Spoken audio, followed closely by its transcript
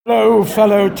Hello,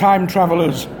 fellow time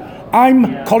travelers.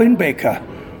 I'm Colin Baker,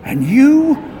 and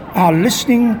you are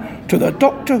listening to the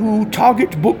Doctor Who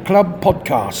Target Book Club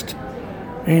podcast.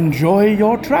 Enjoy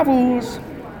your travels.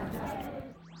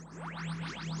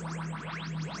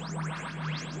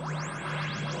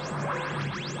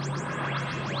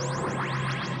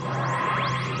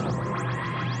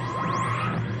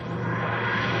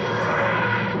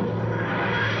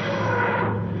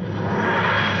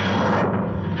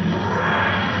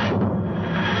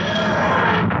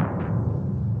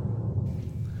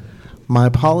 My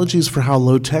apologies for how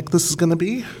low-tech this is going to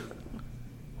be,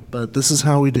 but this is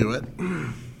how we do it.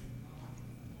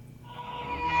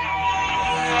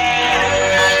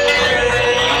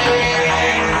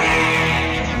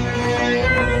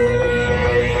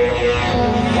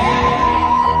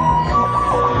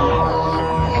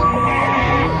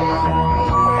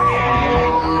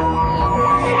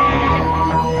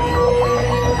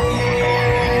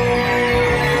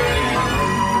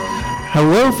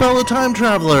 Hello, fellow time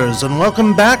travelers, and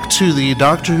welcome back to the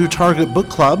Doctor Who Target Book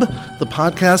Club, the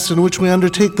podcast in which we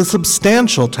undertake the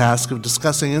substantial task of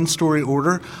discussing in story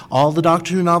order all the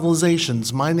Doctor Who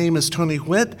novelizations. My name is Tony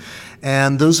Whitt,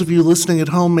 and those of you listening at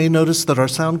home may notice that our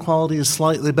sound quality is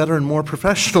slightly better and more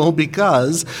professional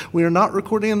because we are not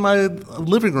recording in my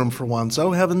living room for once.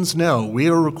 Oh, heavens no. We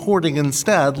are recording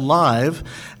instead live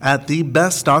at the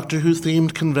best Doctor Who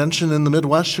themed convention in the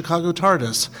Midwest, Chicago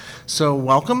TARDIS. So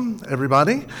welcome,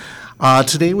 everybody.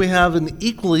 Today we have an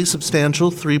equally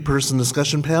substantial three-person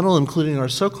discussion panel, including our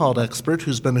so-called expert,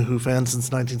 who's been a Who fan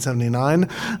since 1979,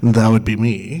 and that would be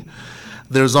me.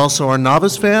 There's also our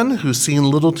novice fan, who's seen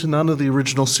little to none of the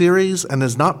original series and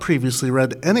has not previously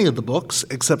read any of the books,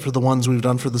 except for the ones we've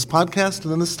done for this podcast.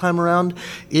 And then this time around,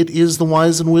 it is the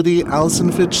wise and witty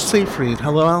Alison Fitch-Seyfried.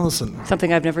 Hello, Alison.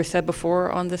 Something I've never said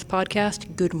before on this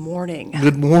podcast, good morning.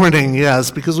 Good morning, yes,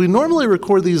 because we normally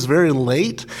record these very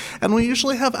late, and we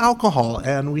usually have alcohol,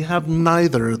 and we have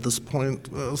neither at this point,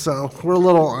 so we're a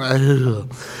little...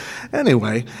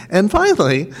 Anyway, and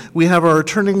finally, we have our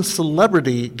returning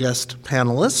celebrity guest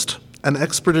panelist, an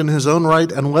expert in his own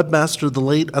right and webmaster of the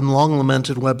late and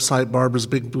long-lamented website Barbara's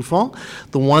Big Buffon,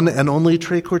 the one and only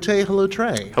Trey Corte. Hello,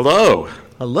 Trey. Hello.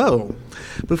 Hello.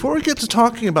 Before we get to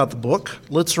talking about the book,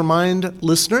 let's remind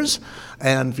listeners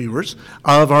and viewers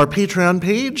of our Patreon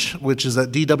page, which is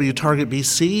at DW Target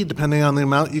BC. Depending on the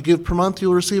amount you give per month,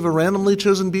 you'll receive a randomly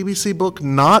chosen BBC book,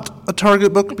 not a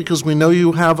Target book, because we know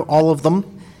you have all of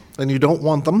them and you don't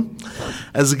want them,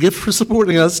 as a gift for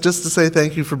supporting us, just to say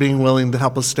thank you for being willing to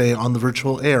help us stay on the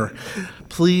virtual air.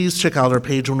 Please check out our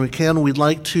page when we can. We'd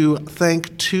like to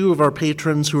thank two of our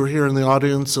patrons who are here in the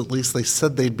audience, at least they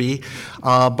said they'd be.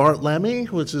 Bart Lemmy,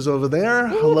 which is over there.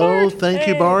 Hello, thank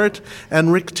you, Bart.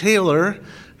 And Rick Taylor,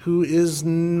 who is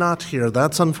not here.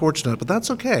 That's unfortunate, but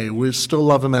that's okay. We still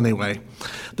love him anyway.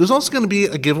 There's also going to be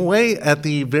a giveaway at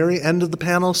the very end of the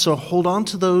panel, so hold on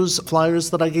to those flyers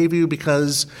that I gave you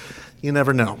because you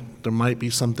never know. There might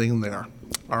be something there.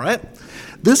 All right.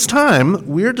 This time,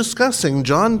 we're discussing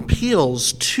John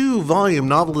Peel's 2-volume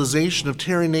novelization of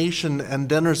Terry Nation and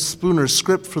Dennis Spooner's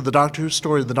script for the Doctor Who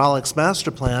story, The Daleks' Master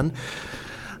Plan.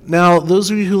 Now,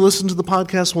 those of you who listen to the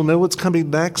podcast will know what's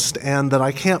coming next and that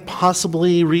I can't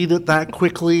possibly read it that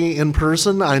quickly in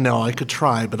person. I know, I could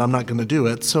try, but I'm not going to do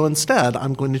it. So instead,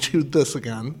 I'm going to do this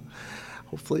again.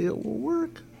 Hopefully it will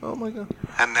work. Oh my God.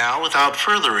 And now, without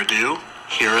further ado,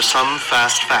 here are some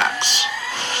fast facts.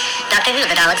 Doctor Who,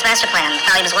 The Daleks' Master Plan,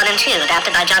 Volumes 1 and 2,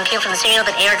 adapted by John Peel from the serial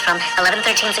that aired from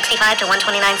 11/13/65 to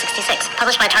 1/29/66,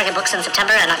 published by Target Books in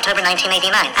September and October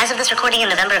 1989. As of this recording in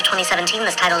November of 2017,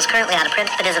 this title is currently out of print,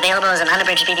 but is available as an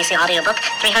unabridged BBC audiobook,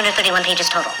 331 pages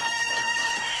total.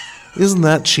 Isn't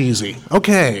that cheesy?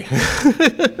 Okay.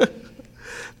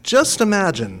 Just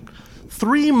imagine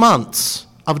 3 months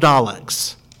of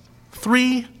Daleks.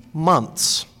 3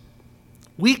 months.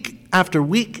 Week after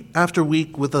week after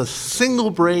week with a single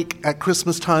break at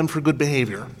Christmas time for good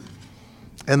behavior.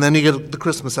 And then you get the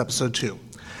Christmas episode too.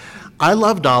 I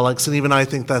love Daleks, and even I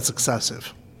think that's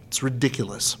excessive. It's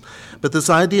ridiculous. But this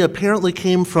idea apparently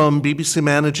came from BBC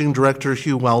managing director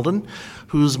Hugh Weldon,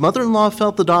 whose mother-in-law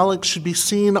felt the Daleks should be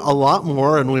seen a lot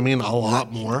more, and we mean a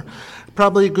lot more.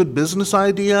 Probably a good business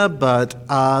idea, but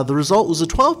the result was a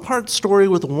 12-part story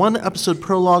with a 1-episode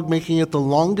prologue, making it the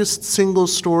longest single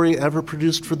story ever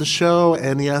produced for the show.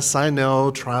 And yes, I know,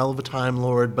 Trial of a Time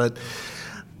Lord, but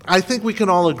I think we can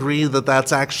all agree that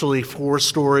that's actually 4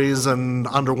 stories and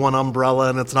under one umbrella,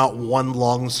 and it's not one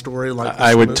long story like this.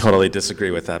 I would totally disagree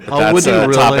with that, but Oh, would that's you a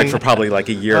really? topic for probably like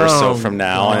a year or so from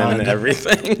now and God.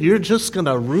 everything. You're just going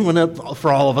to ruin it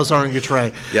for all of us, aren't you,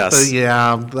 Trey? Yes. But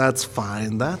yeah, that's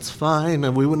fine. That's fine.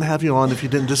 And we wouldn't have you on if you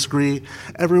didn't disagree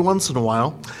every once in a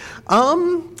while.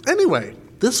 Anyway,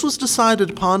 this was decided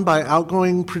upon by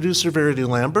outgoing producer Verity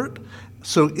Lambert.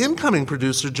 So incoming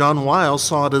producer John Weil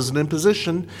saw it as an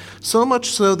imposition, so much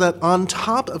so that on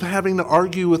top of having to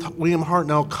argue with William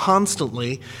Hartnell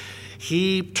constantly,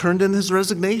 he turned in his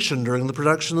resignation during the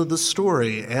production of this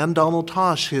story. And Donald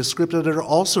Tosh, his script editor,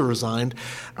 also resigned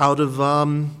out of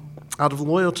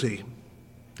loyalty.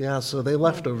 Yeah, so they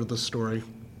left over this story.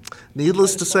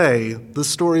 Needless to say, this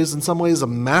story is in some ways a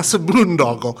massive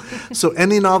boondoggle. So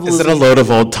any novelization... Is it a load of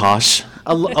old Tosh?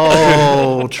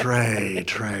 Oh, Trey,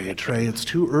 it's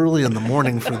too early in the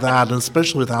morning for that, and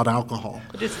especially without alcohol.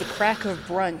 It is the crack of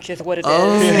brunch is what it is.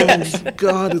 Oh, Yes.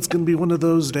 God, it's going to be one of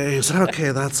those days.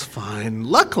 Okay, that's fine.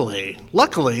 Luckily,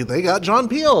 they got John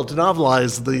Peel to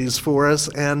novelize these for us,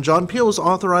 and John Peel was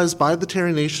authorized by the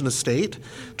Terry Nation estate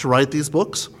to write these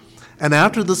books. And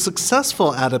after the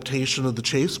successful adaptation of The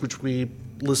Chase, which we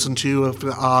listened to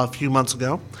a few months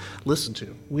ago,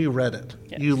 we read it.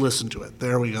 Yes. You listened to it.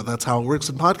 There we go. That's how it works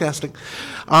in podcasting.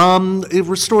 It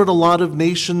restored a lot of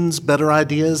Nation's better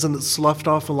ideas, and it sloughed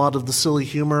off a lot of the silly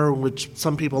humor, which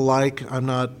some people like. I'm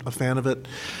not a fan of it.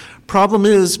 Problem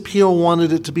is, Peel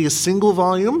wanted it to be a single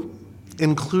volume,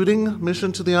 including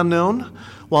Mission to the Unknown.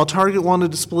 While Target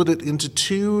wanted to split it into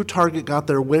 2, Target got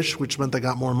their wish, which meant they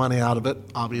got more money out of it,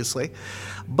 obviously.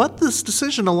 But this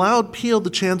decision allowed Peel the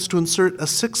chance to insert a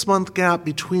 6-month gap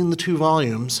between the 2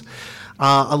 volumes,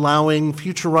 allowing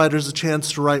future writers a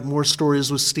chance to write more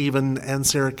stories with Stephen and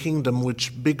Sarah Kingdom,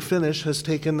 which Big Finish has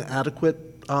taken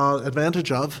adequate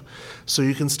advantage of. So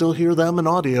you can still hear them in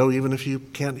audio, even if you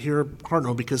can't hear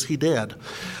Hartnell, because he did.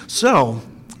 So,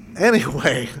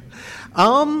 anyway...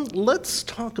 let's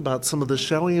talk about some of this,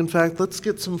 shall we? In fact, let's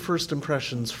get some first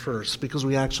impressions first, because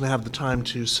we actually have the time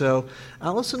to. So,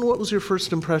 Allison, what was your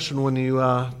first impression when you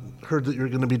heard that you're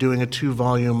going to be doing a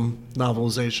 2-volume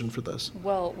novelization for this?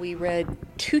 Well, we read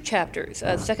 2 chapters,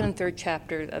 second and third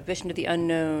chapter of Mission to the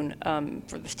Unknown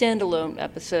for the standalone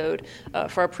episode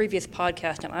for our previous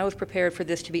podcast, and I was prepared for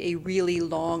this to be a really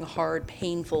long, hard,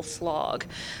 painful slog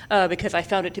because I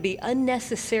found it to be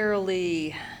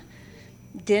unnecessarily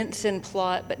dense in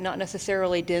plot, but not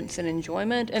necessarily dense in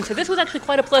enjoyment. And so this was actually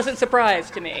quite a pleasant surprise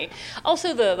to me.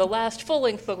 Also, the last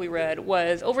full-length book we read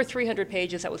was over 300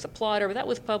 pages. That was a plotter, but that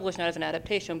was published not as an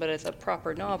adaptation, but as a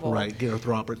proper novel. Right, Gareth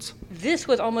Roberts. This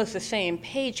was almost the same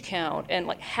page count,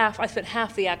 and I spent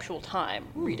half the actual time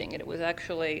reading it. It was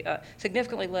actually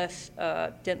significantly less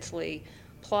densely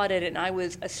plotted, and I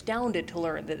was astounded to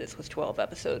learn that this was 12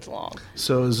 episodes long.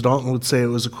 So as Dalton would say, it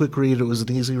was a quick read, it was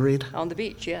an easy read? On the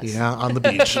beach, yes. Yeah, on the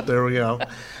beach. There we go.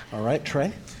 All right,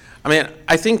 Trey? I mean,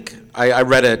 I think I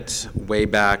read it way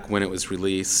back when it was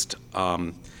released,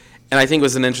 and I think it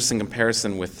was an interesting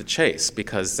comparison with The Chase,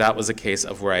 because that was a case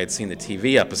of where I had seen the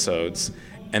TV episodes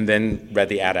and then read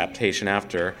the adaptation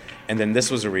after, and then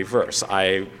this was a reverse.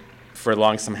 I, for a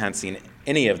long time, hadn't seen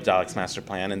any of Dalek's Master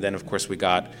Plan, and then, of course, we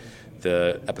got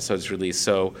the episodes released.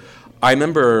 So I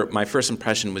remember my first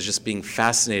impression was just being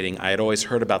fascinating. I had always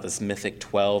heard about this mythic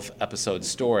 12-episode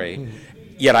story,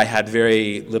 yet I had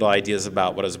very little ideas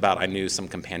about what it was about. I knew some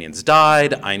companions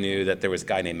died. I knew that there was a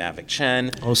guy named Mavic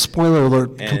Chen. Oh, spoiler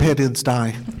alert, companions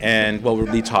die. And, well,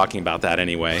 we'll be talking about that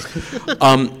anyway.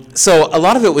 So a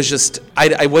lot of it was just,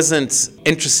 I wasn't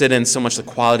interested in so much the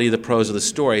quality of the prose of the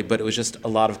story, but it was just a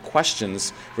lot of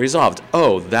questions resolved.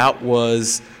 Oh, that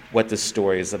was what this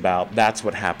story is about. That's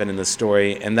what happened in the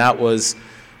story. And that was,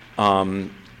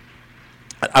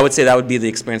 I would say that would be the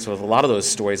experience with a lot of those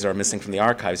stories that are missing from the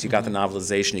archives. You got the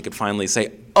novelization, you could finally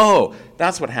say, oh,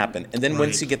 that's what happened. And then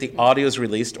once you get the audios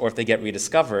released, or if they get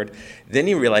rediscovered, then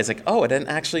you realize, like, oh, it didn't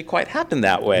actually quite happen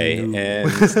that way. And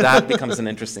that becomes an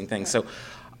interesting thing. So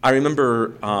I remember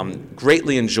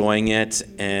greatly enjoying it,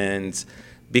 and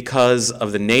because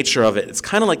of the nature of it, it's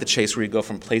kind of like The Chase, where you go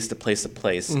from place to place to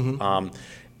place.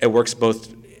 It works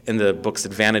both in the book's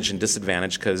advantage and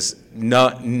disadvantage, because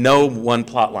no one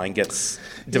plot line gets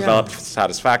developed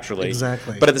satisfactorily.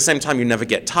 Exactly. But at the same time, you never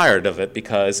get tired of it,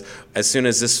 because as soon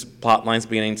as this plot line's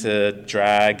beginning to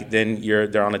drag, then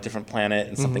they're on a different planet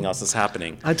and something else is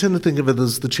happening. I tend to think of it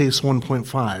as The Chase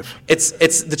 1.5.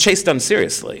 It's The Chase done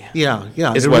seriously. Yeah,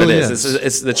 Is it what really it is.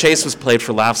 It's The Chase was played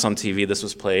for laughs on TV. This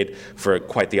was played for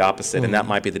quite the opposite, and that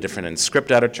might be the difference in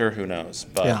script editor. Who knows?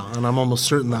 But yeah, and I'm almost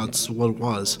certain that's what it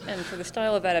was. And for the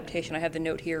style of adaptation, I have the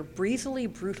note here, breezily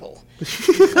brutal.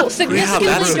 Well,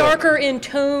 significantly darker in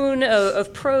tone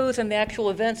of prose and the actual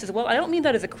events as well. I don't mean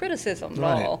that as a criticism at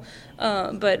all,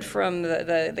 but from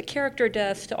the character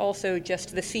deaths to also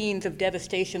just the scenes of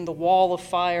devastation, the wall of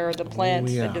fire, the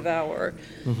plants that devour,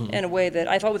 in a way that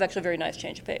I thought was actually a very nice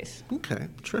change of pace. Okay,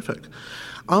 terrific.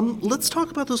 Let's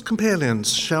talk about those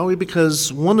companions, shall we?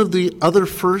 Because one of the other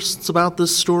firsts about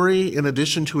this story, in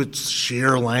addition to its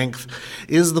sheer length,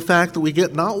 is the fact that we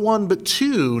get not one but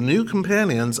two new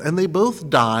companions, and they both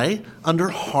die under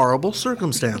horrible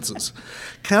circumstances.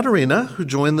 Katerina, who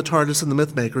joined the TARDIS and the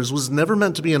Mythmakers, was never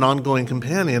meant to be an ongoing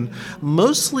companion,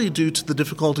 mostly due to the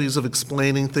difficulties of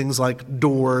explaining things like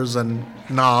doors and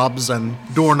knobs and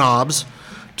doorknobs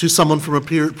to someone from a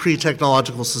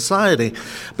pre-technological society.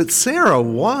 But Sarah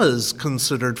was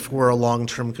considered for a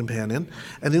long-term companion,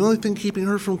 and the only thing keeping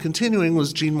her from continuing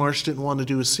was Gene Marsh didn't want to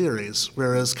do a series,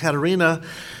 whereas Katerina,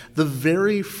 the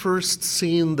very first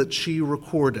scene that she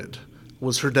recorded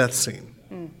was her death scene,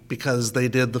 because they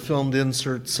did the filmed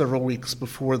insert several weeks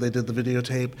before they did the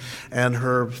videotape, and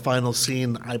her final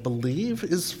scene, I believe,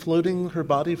 is her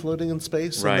body floating in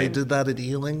space, and they did that at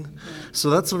Ealing. So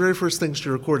that's the very first thing she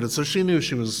recorded, so she knew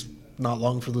she was not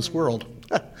long for this world.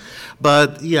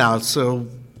 But yeah, so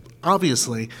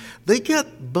obviously, they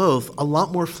get both a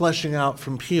lot more fleshing out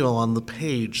from Peele on the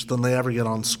page than they ever get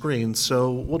on screen.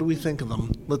 So what do we think of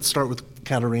them? Let's start with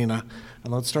Katerina,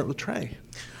 and let's start with Trey.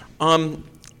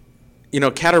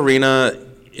 Katerina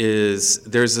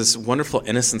there's this wonderful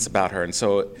innocence about her, and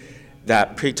so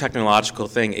that pre-technological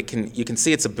thing, you can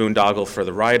see it's a boondoggle for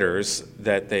the writers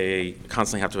that they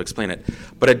constantly have to explain it,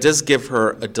 but it does give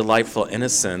her a delightful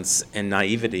innocence and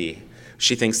naivety.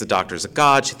 She thinks the doctor's a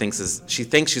god. She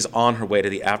thinks she's on her way to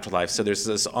the afterlife. So there's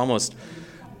this almost,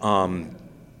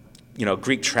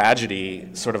 Greek tragedy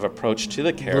sort of approach to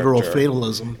the character. Literal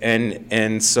fatalism.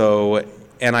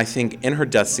 And I think in her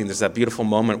death scene, there's that beautiful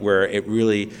moment where it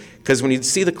really, because when you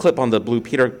see the clip on the Blue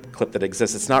Peter clip that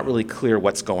exists, it's not really clear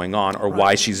what's going on or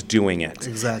why she's doing it.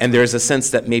 Exactly. And there's a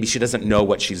sense that maybe she doesn't know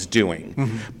what she's doing.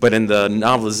 But in the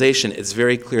novelization, it's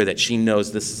very clear that she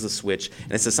knows this is a switch,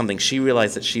 and this is something she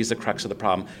realized that she's the crux of the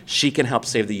problem. She can help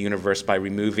save the universe by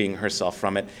removing herself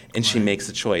from it, and she makes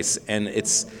a choice. And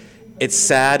it's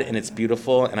sad and it's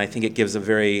beautiful, and I think it gives a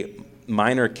very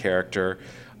minor character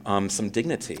some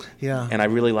dignity. Yeah. And I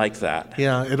really like that.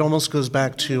 Yeah, it almost goes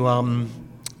back to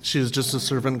she was just a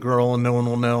servant girl and no one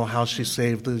will know how she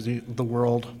saved the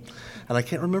world. And I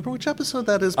can't remember which episode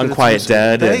that is. Unquiet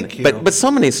Dead. Thank you. But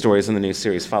so many stories in the new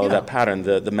series follow that pattern,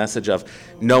 the message of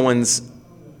no one's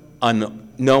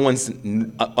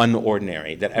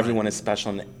unordinary, that everyone is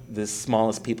special, and the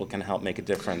smallest people can help make a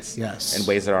difference in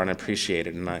ways that aren't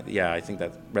appreciated. And I think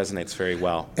that resonates very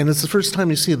well. And it's the first time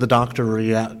you see the Doctor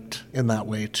react in that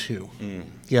way, too.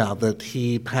 Yeah, that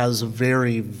he has a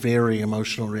very, very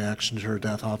emotional reaction to her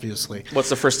death, obviously. Well, it's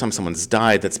the first time someone's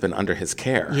died that's been under his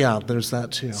care. Yeah, there's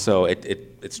that, too. So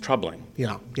it's troubling.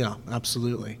 Yeah,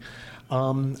 absolutely.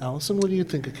 Allison, what do you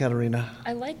think of Katerina?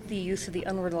 I like the use of the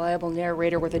unreliable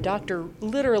narrator where the doctor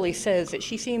literally says that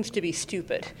she seems to be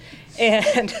stupid.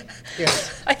 And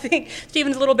I think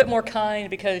Stephen's a little bit more kind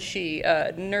because she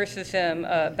nurses him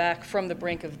back from the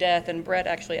brink of death. And Brett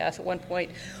actually asks at one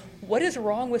point, what is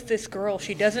wrong with this girl?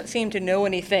 She doesn't seem to know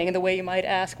anything, in the way you might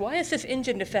ask, why is this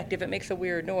engine defective? It makes a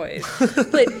weird noise.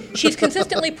 But she's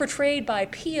consistently portrayed by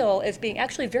Peele as being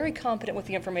actually very competent with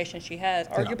the information she has,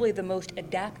 arguably the most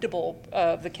adaptable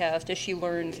of the cast as she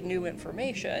learns new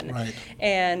information. Right.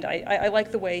 And I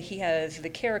like the way he has the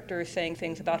characters saying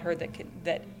things about her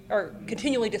that are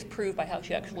continually disproved by how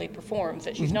she actually performs,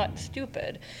 that she's not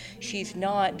stupid. She's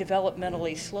not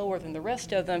developmentally slower than the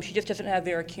rest of them. She just doesn't have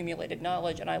their accumulated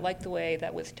knowledge. And I like the way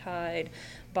that was tied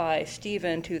by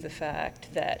Stephen to the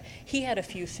fact that he had a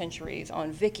few centuries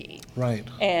on Vicky. Right.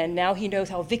 And now he knows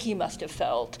how Vicky must have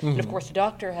felt. And of course, the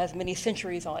Doctor has many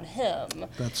centuries on him.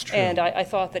 That's true. And I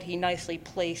thought that he nicely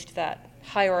placed that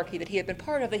hierarchy that he had been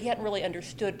part of that he hadn't really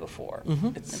understood before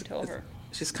until her.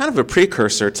 She's kind of a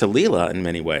precursor to Leela in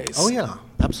many ways. Oh, yeah,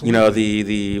 absolutely.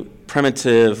 The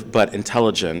primitive but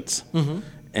intelligent.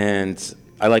 And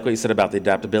I like what you said about the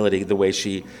adaptability, the way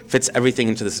she fits everything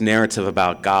into this narrative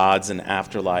about gods and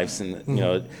afterlives,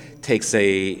 and takes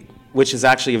which is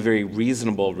actually a very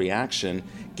reasonable reaction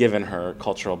given her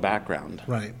cultural background.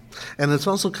 Right. And it's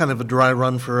also kind of a dry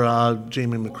run for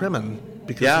Jamie McCrimmon,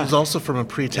 because he's also from a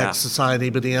pre-tech society,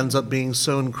 but he ends up being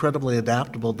so incredibly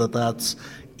adaptable that's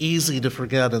easy to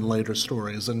forget in later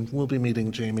stories. And we'll be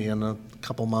meeting Jamie in a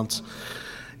couple months.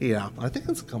 Yeah, I think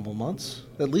it's a couple months.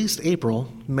 At least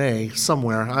April, May,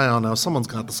 somewhere. I don't know. Someone's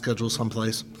got the schedule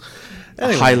someplace.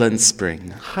 Anyway. Highland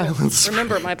Spring. Highland Spring.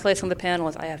 Remember, my place on the panel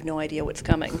is I have no idea what's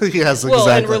coming. Yes, Well,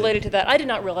 and exactly. related to that, I did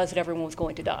not realize that everyone was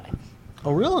going to die.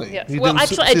 Oh, really? Yes. You Well, didn't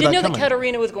actually, I see didn't know that coming.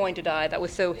 Katerina was going to die. That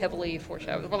was so heavily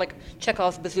foreshadowed. It was more like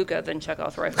Chekhov's bazooka than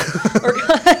Chekhov's rifle.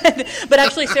 But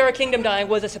actually, Sarah Kingdom dying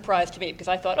was a surprise to me because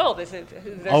I thought, they're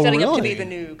setting up to be really? the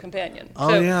new companion. Oh,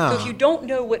 so, yeah. So if you don't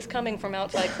know what's coming from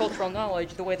outside cultural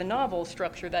knowledge, the way the novel is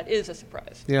structured, that is a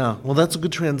surprise. Yeah, well, that's a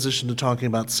good transition to talking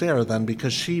about Sarah then,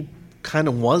 because she kind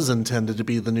of was intended to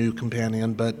be the new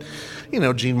companion, but,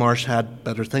 Jean Marsh had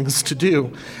better things to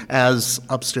do, as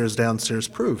Upstairs, Downstairs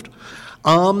proved.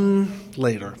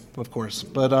 Later, of course.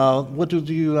 But what did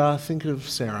you think of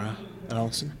Sarah,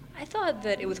 Allison? I thought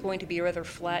that it was going to be a rather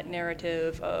flat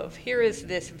narrative of here is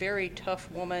this very tough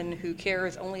woman who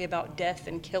cares only about death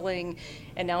and killing,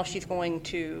 and now she's going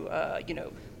to,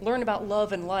 learn about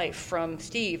love and life from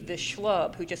Steve, this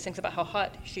schlub who just thinks about how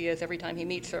hot she is every time he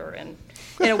meets her, and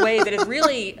in a way that is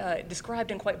really described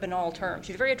in quite banal terms.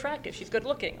 She's very attractive. She's good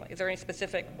looking. Is there any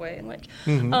specific way in which?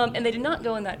 And they did not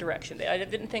go in that direction. I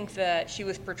didn't think that she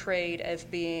was portrayed as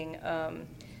being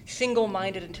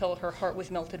single-minded until her heart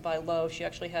was melted by love. She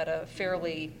actually had a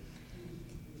fairly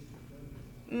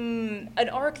an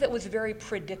arc that was very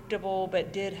predictable,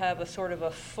 but did have a sort of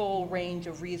a full range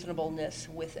of reasonableness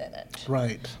within it.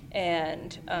 Right.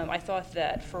 And I thought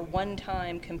that for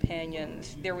one-time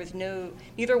companions, there was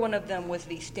neither one of them was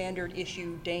the standard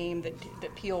issue dame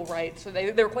that Peele writes. So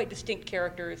they were quite distinct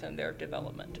characters in their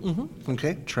development.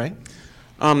 Okay, Trey?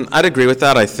 I'd agree with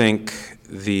that. I think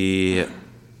when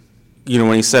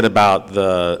you said about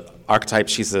the archetype,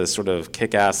 she's a sort of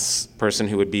kick-ass person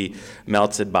who would be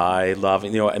melted by love.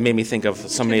 It made me think of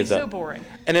so many of the... so boring.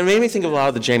 And it made me think of a lot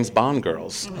of the James Bond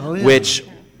girls, Oh, yeah. which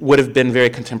would have been very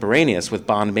contemporaneous with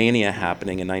Bond Mania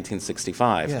happening in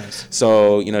 1965. Yes.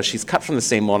 So, she's cut from the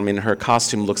same mold. I mean, her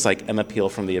costume looks like Emma Peel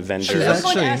from The Avengers. I was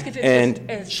going to Actually- ask if and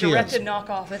it's as she directed is.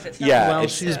 knockoff as it's not. Yeah, Well,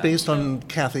 it's- she's based on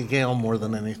Kathy Gale more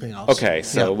than anything else. Okay,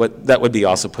 so Yeah. that would be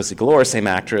also Pussy Galore, same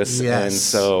actress. Yes. And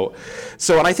so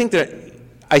and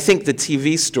I think the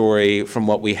TV story, from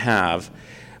what we have,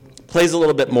 plays a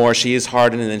little bit more. She is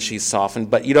hardened and then she's softened,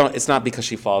 but it's not because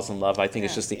she falls in love. I think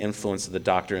it's just the influence of the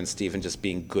Doctor and Stephen just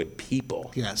being good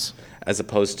people. Yes. As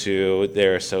opposed to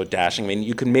they're so dashing. I mean,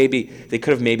 they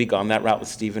could have maybe gone that route with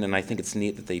Stephen, and I think it's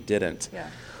neat that they didn't. Yeah.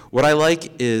 What I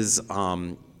like is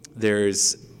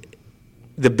there's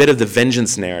the bit of the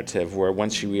vengeance narrative where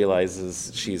once she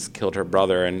realizes she's killed her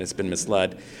brother and has been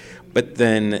misled, but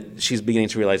then she's beginning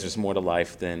to realize there's more to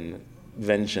life than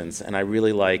vengeance. And I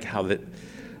really like how that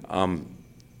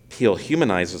Peele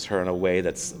humanizes her in a way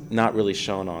that's not really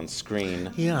shown on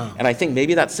screen. Yeah. And I think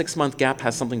maybe that 6-month gap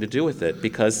has something to do with it,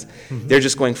 because they're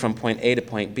just going from point A to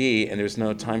point B, and there's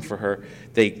no time for her.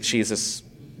 She's this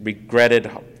regretted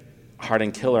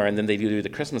hardened killer, and then they do the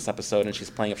Christmas episode, and she's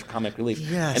playing it for comic relief.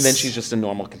 Yes. And then she's just a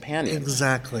normal companion.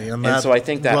 Exactly. And So I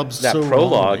think that rubs so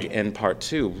prologue wrongly. in part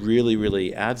 2 really,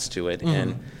 really adds to it.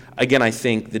 And again, I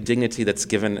think the dignity that's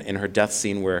given in her death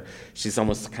scene, where she's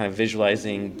almost kind of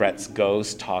visualizing Brett's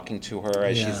ghost talking to her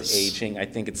as Yes. she's aging, I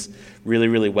think it's really,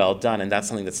 really well done. And that's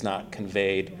something that's not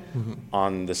conveyed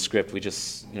on the script. We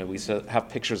just, we have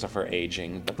pictures of her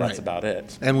aging, but that's Right. about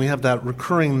it. And we have that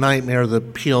recurring nightmare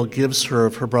that Peele gives her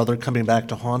of her brother coming back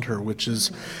to haunt her, which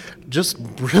is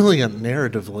just brilliant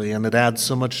narratively, and it adds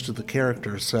so much to the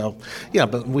character. So, yeah,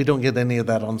 but we don't get any of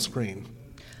that on screen.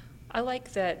 I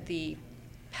like that the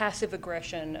passive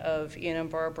aggression of Ian and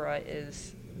Barbara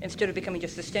is, instead of becoming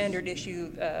just the standard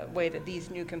issue way that these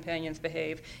new companions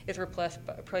behave, is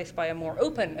replaced by a more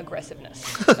open aggressiveness.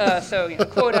 So,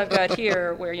 quote I've got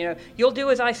here where, you'll do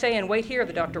as I say and wait here,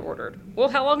 the doctor ordered. Well,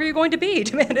 how long are you going to be?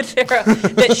 Demanded Sarah.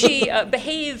 That she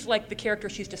behaves like the character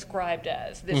she's described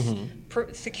as, this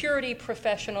security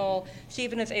professional.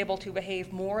 Stephen is able to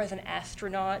behave more as an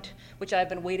astronaut, which I've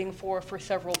been waiting for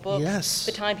several books. Yes.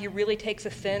 The time he really takes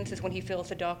offense is when he feels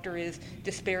the doctor is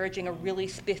disparaging a really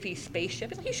spiffy spaceship.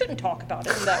 He's like, you shouldn't talk about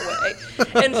it in that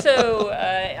way. And so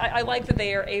I like that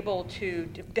they are able to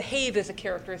behave as a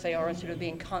character as they are, instead of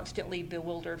being constantly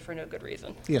bewildered for no good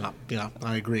reason. Yeah,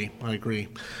 I agree.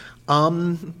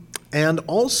 And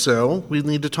also, we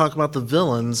need to talk about the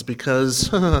villains, because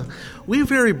we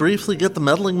very briefly get the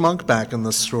meddling monk back in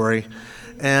this story.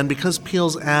 And because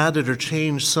Peele's added or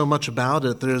changed so much about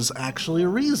it, there's actually a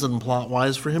reason,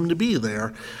 plot-wise, for him to be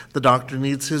there. The Doctor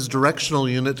needs his directional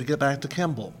unit to get back to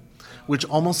Kemble, which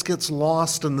almost gets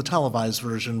lost in the televised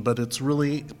version, but it's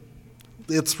really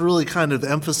kind of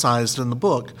emphasized in the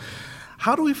book.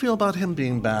 How do we feel about him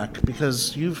being back?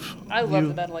 Because I love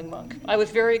the meddling monk. I was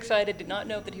very excited, did not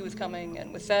know that he was coming,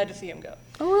 and was sad to see him go.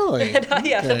 Oh, really? And,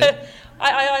 yeah, Okay.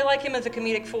 I like him as a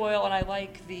comedic foil, and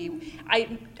I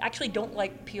actually don't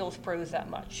like Peele's prose that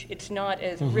much. It's not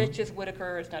as rich as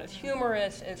Whitaker, it's not as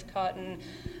humorous as Cotton,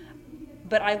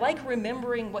 but I like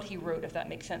remembering what he wrote, if that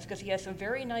makes sense, because he has some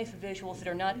very nice visuals that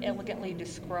are not elegantly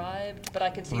described, but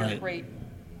I can see Right. great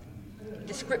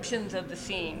descriptions of the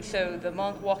scene. So the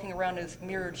monk walking around as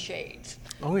mirrored shades,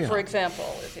 Oh, yeah. for example,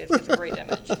 is a great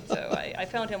image. So I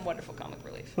found him wonderful comic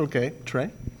relief. Okay,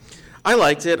 Trey? I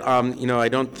liked it. I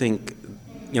don't think,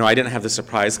 I didn't have the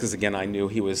surprise because, again, I knew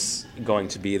he was going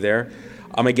to be there.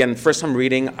 Again, first time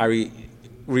reading, I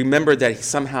remembered that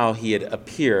somehow he had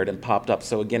appeared and popped up.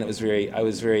 So again, I was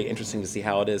very interesting to see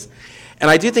how it is. And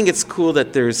I do think it's cool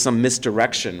that there's some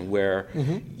misdirection where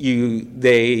they're in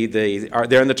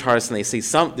the TARDIS and they see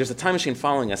there's a time machine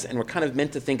following us, and we're kind of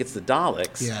meant to think it's the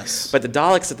Daleks. Yes. But the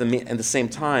Daleks at the same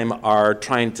time are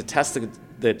trying to test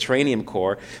the Terranium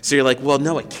core. So you're like, well,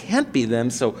 no, it can't be them.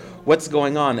 So what's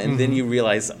going on? And then you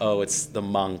realize, oh, it's the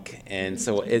monk. And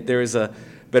so there is a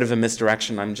bit of a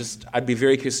misdirection. I'd be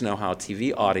very curious to know how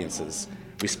TV audiences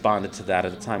responded to that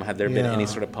at the time. Had there been any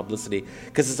sort of publicity?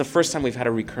 Because it's the first time we've had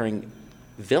a recurring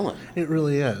villain. It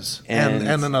really is. And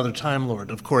another Time Lord.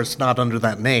 Of course, not under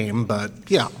that name, but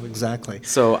yeah, exactly.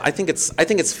 So I think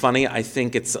it's funny. I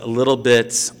think it's a little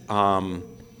bit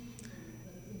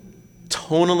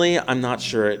tonally, I'm not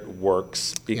sure it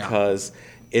works because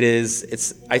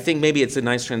I think maybe it's a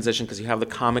nice transition because you have the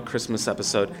comic Christmas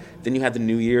episode, then you have the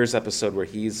New Year's episode where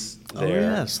he's there. Oh,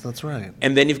 yes, that's right.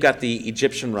 And then you've got the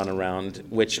Egyptian runaround,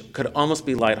 which could almost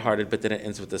be lighthearted, but then it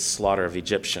ends with the slaughter of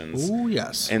Egyptians. Oh,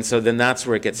 yes. And so then that's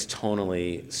where it gets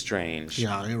tonally strange.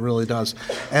 Yeah, it really does.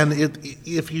 And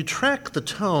if you track the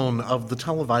tone of the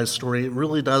televised story, it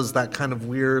really does that kind of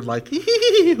weird, like,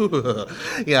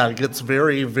 yeah, it gets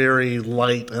very, very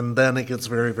light, and then it gets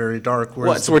very, very dark.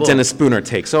 Well, it's where Dennis Spooner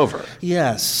takes over.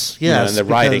 Yes, In the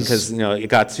writing, because it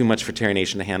got too much for Terry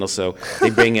Nation to handle, so they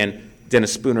bring in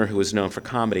Dennis Spooner, who is known for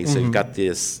comedy, so you've got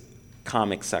this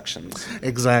comic sections.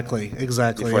 Exactly.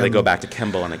 Before they go back to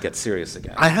Kemble and it gets serious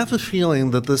again. I have a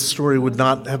feeling that this story would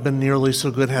not have been nearly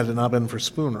so good had it not been for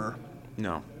Spooner.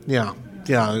 No. Yeah,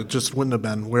 it just wouldn't have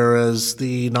been. Whereas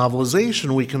the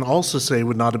novelization, we can also say,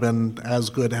 would not have been as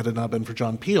good had it not been for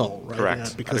John Peel, right? Correct.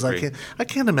 Yeah, because I'd agree. I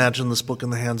can't imagine this book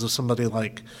in the hands of somebody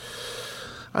like,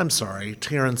 I'm sorry,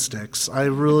 Terrence Dix. I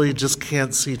really just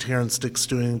can't see Terrence Dix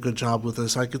doing a good job with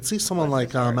this. I could see someone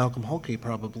like Malcolm Hulkey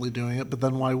probably doing it, but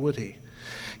then why would he?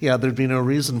 Yeah, there'd be no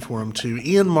reason for him to.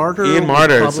 Ian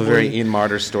Marter, it's a very Ian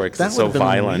Marter story because it's so would have been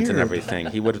violent and weird. everything.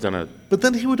 He would have done But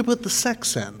then he would have put the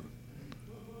sex in.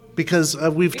 Because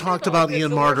we've talked know, about it's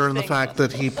Ian the Marter worst and the thing fact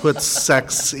that he puts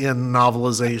sex in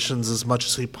novelizations as much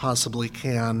as he possibly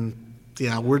can.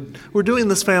 Yeah, we're doing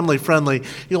this family friendly.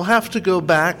 You'll have to go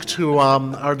back to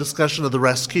our discussion of The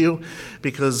Rescue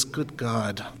because, good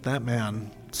God, that man,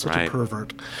 such a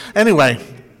pervert. Anyway,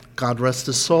 God rest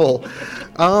his soul.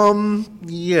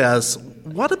 Yes,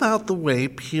 what about the way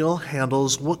Peele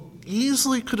handles what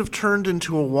easily could have turned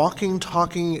into a walking,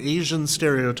 talking Asian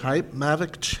stereotype,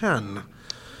 Mavic Chen?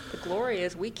 The glory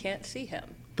is we can't see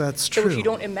him. That's true. So if you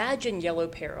don't imagine Yellow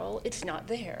Peril, it's not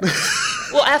there.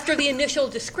 Well, after the initial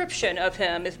description of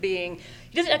him as being,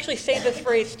 he doesn't actually say this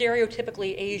phrase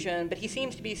stereotypically Asian, but he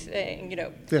seems to be saying,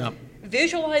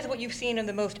 visualize what you've seen in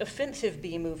the most offensive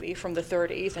B movie from the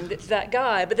 30s, and it's that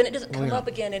guy, but then it doesn't come up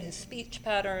again in his speech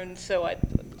patterns, so I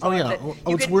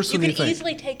it's worse than you think. You could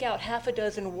easily take out half a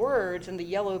dozen words, and the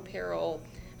Yellow Peril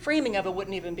framing of it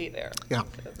wouldn't even be there. Yeah,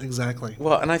 exactly.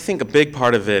 Well, and I think a big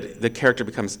part of it, the character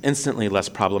becomes instantly less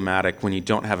problematic when you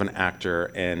don't have an actor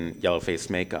in yellow face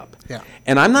makeup. Yeah.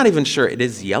 And I'm not even sure it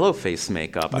is yellow face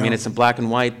makeup. No. I mean, it's in black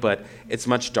and white, but it's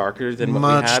much darker than what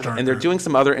Much we have. darker. And they're doing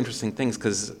some other interesting things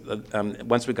because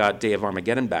once we got Day of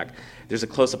Armageddon back, there's a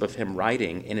close-up of him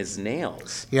writing, and his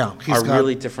nails Yeah, he's are got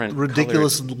really different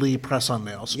ridiculously press-on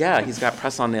nails. Yeah, he's got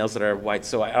press-on nails that are white.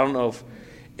 So I don't know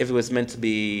if it was meant to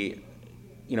be,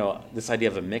 this idea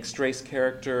of a mixed race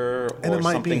character or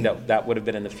something that would have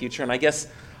been in the future. And I guess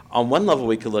on one level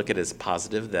we could look at it as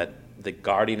positive that the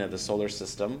guardian of the solar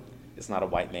system is not a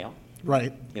white male.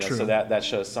 Right, true. So that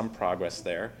shows some progress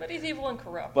there. But he's evil and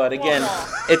corrupt. But again,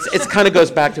 it's kind of goes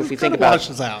back to if we think about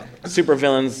washes out.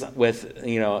 supervillains with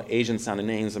Asian sounding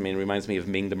names. I mean, it reminds me of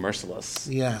Ming the Merciless.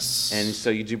 Yes. And so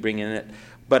you do bring in it.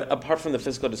 But apart from the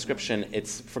physical description,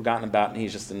 it's forgotten about, and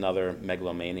he's just another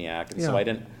megalomaniac. And so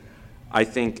I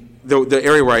think the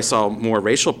area where I saw more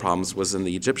racial problems was in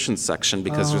the Egyptian section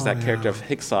because there's that character of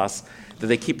Hyksos that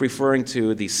they keep referring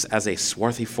to as a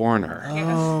swarthy foreigner.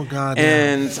 Oh, God.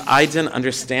 And I didn't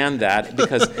understand that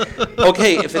because,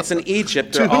 okay, if it's in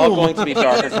Egypt, they're all going to be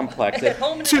darker complected.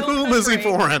 To whom is he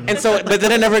foreign? And so, but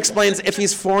then it never explains, if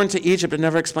he's foreign to Egypt, it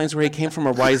never explains where he came from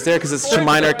or why he's there, because it's such a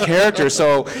minor character.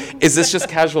 So is this just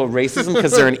casual racism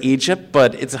because they're in Egypt?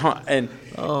 But it's, and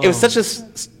it was such a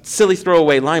silly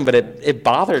throwaway line, but it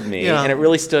bothered me, Yeah. and it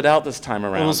really stood out this time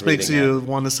around. Almost makes you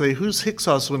want to say, who's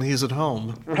Hyksos when he's at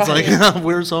home? It's like,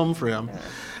 where's home for him?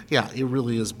 Yeah, it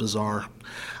really is bizarre.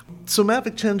 So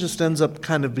Mavic Chen just ends up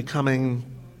kind of becoming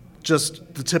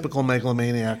just the typical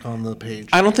megalomaniac on the page.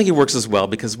 I don't think it works as well,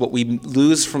 because what we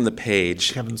lose from the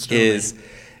page Kevin Stoney. is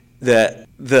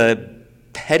the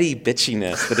petty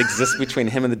bitchiness that exists between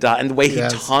him and the Daleks, and the way he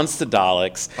Yes. taunts the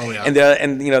Daleks. Oh, yeah.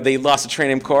 And you know, they lost a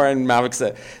training corps, and Maverick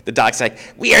said, the Daleks like,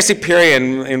 we are superior,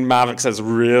 and Maverick says,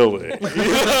 really?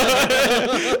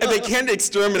 And they can't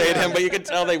exterminate him, but you can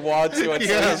tell they want to.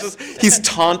 And so he's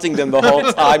taunting them the whole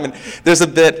time. And there's a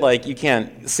bit, like, you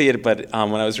can't see it, but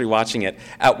when I was rewatching it,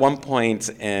 at one point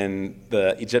in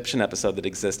the Egyptian episode that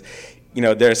exists, you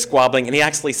know, they're squabbling, and he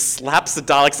actually slaps the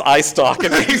Dalek's eye stalk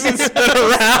and makes him spin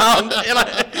around. And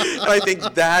I think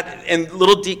that, and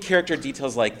little character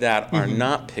details like that are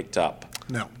not picked up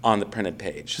on the printed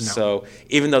page. No. So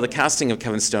even though the casting of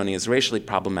Kevin Stoney is racially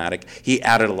problematic, he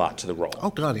added a lot to the role. Oh,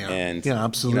 God, yeah. And, Yeah,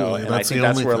 absolutely. You know, and That's I think the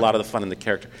that's only where thing. a lot of the fun in the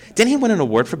character. Didn't he win an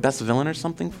award for Best Villain or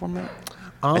something for me?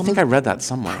 I think I read that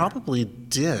somewhere. Probably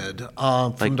did,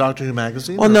 from Doctor Who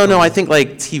magazine. Well, or no, from- I think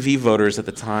like TV voters at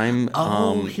the time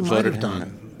he might voted have him.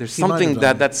 done. There's He might something have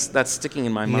done. that's sticking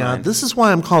in my Yeah, mind. this is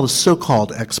why I'm called a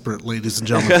so-called expert, ladies and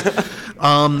gentlemen.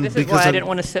 This is why I didn't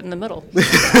want to sit in the middle.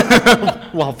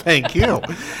 Well, thank you.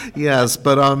 Yes,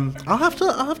 but I'll have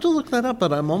to look that up.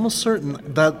 But I'm almost certain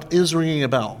that is ringing a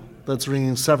bell. That's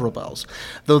ringing several bells.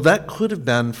 Though that could have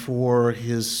been for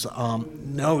his.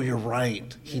 No, you're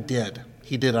right. He did.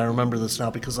 He did. I remember this now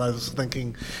because I was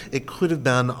thinking it could have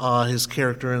been his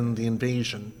character in The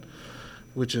Invasion,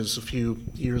 which is a few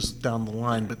years down the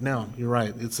line. But no, you're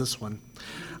right. It's this one.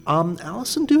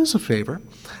 Allison, do us a favor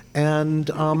and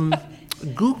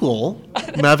Google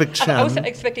Mavic Chen. I was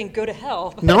expecting go to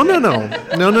hell. No,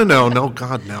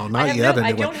 God, no, not yet. I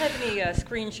Anyway. don't have any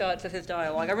screenshots of his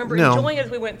dialogue. I remember No. enjoying it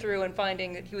as we went through and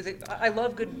finding that he was. I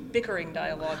love good bickering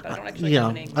dialogue, but I don't actually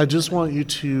have any. I just want you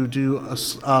to do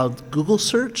a Google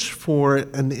search for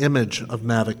an image of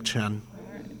Mavic Chen,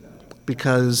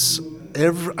 because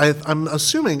I'm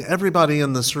assuming everybody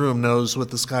in this room knows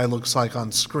what this guy looks like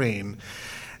on screen,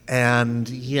 and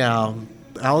yeah,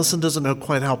 Allison doesn't know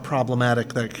quite how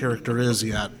problematic that character is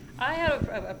yet. I had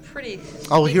a pretty.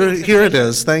 Oh, here it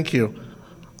is. Thank you.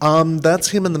 That's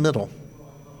him in the middle.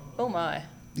 Oh my.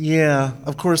 Yeah,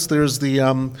 of course there's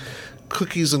the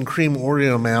cookies and cream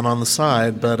Oreo man on the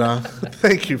side, but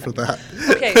thank you for that.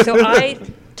 Okay, so I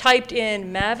typed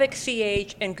in Mavic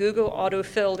CH and Google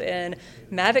auto-filled in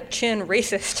Mavic Chin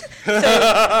racist. So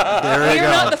There you you're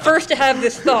go. not the first to have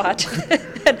this thought.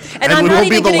 and And I'm we not won't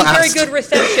be even the getting very last. good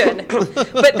reception.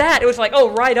 But it was like,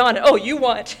 oh, right on. Oh, you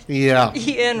want Yeah.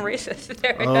 EN racist.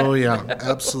 There we Oh go. yeah,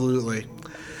 absolutely.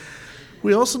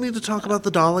 We also need to talk about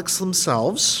the Daleks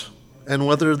themselves and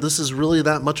whether this is really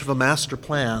that much of a master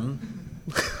plan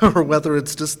or whether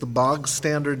it's just the bog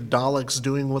standard Daleks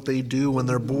doing what they do when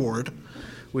they're bored,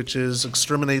 which is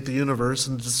exterminate the universe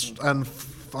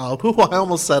I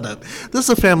almost said it. This is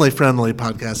a family-friendly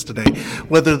podcast today.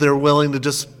 Whether they're willing to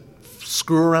just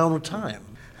screw around with time.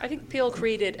 I think Peel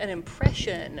created an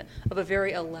impression of a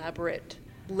very elaborate,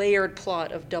 layered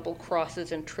plot of double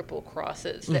crosses and triple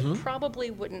crosses that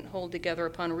probably wouldn't hold together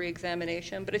upon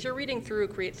re-examination, but as you're reading through,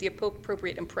 creates the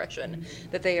appropriate impression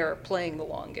that they are playing the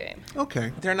long game.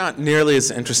 Okay. They're not nearly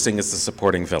as interesting as the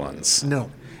supporting villains.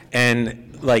 No.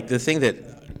 And like the thing that,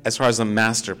 as far as the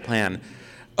master plan,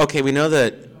 okay, we know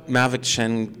that Mavic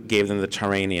Chen gave them the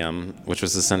Taranium, which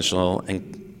was essential,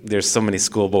 and there's so many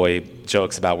schoolboy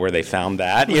jokes about where they found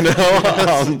that, you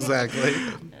know? Exactly.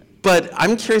 But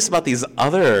I'm curious about these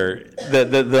other,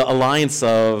 the alliance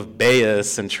of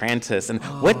Bayes and Trantis, and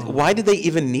why did they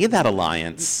even need that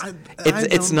alliance?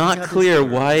 It's don't not get it clear either.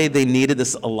 why they needed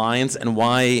this alliance and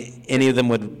why any of them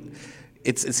would.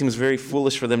 It seems very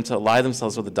foolish for them to ally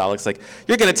themselves with the Daleks. Like,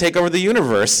 you're going to take over the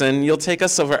universe and you'll take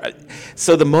us over.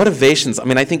 So the motivations, I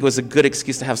mean, I think it was a good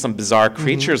excuse to have some bizarre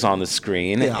creatures on the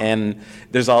screen. Yeah. And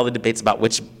there's all the debates about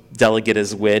which delegate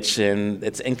is which, and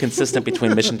it's inconsistent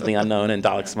between Mission to the Unknown and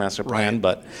Dalek's Master Plan.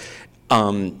 Right. But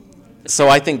so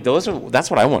I think that's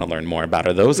what I want to learn more about,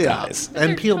 are those guys.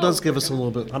 And Peel does give us a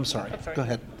little bit. I'm sorry. sorry. Go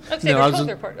ahead. I'd say I they're was,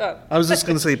 their part. Oh. I was just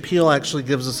going to say Peel actually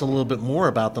gives us a little bit more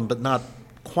about them, but not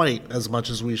quite as much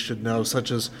as we should know,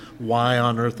 such as why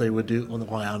they would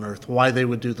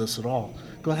do this at all.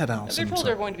 Go ahead, Allison. They're told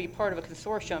they're going to be part of a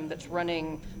consortium that's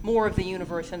running more of the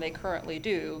universe than they currently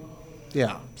do.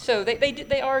 Yeah. So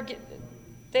they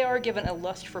are given a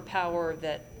lust for power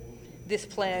that this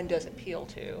plan does appeal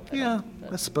to.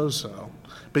 I suppose so.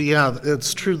 But yeah,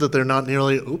 it's true that they're not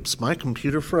nearly. Oops, my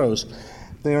computer froze.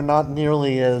 They are not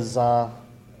nearly as.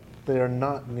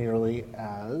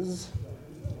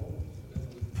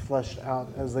 Fleshed out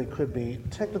as they could be.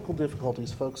 Technical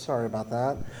difficulties, folks. Sorry about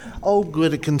that. Oh,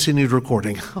 good. It continued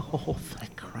recording. Oh,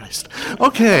 thank Christ.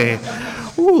 Okay.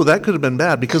 Ooh, that could have been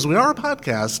bad because we are a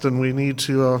podcast and we need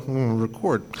to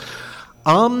record.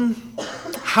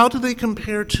 How do they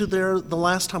compare to the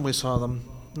last time we saw them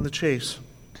in the chase?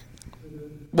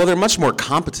 Well, they're much more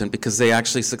competent because they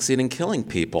actually succeed in killing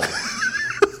people.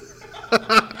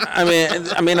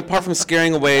 I mean, apart from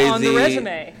scaring away on the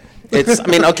resume.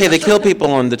 Okay, they kill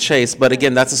people on the chase, but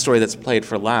again, that's a story that's played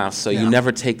for laughs, so you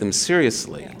never take them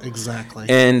seriously. Exactly.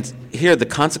 And here, the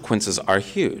consequences are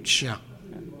huge. Yeah.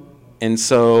 And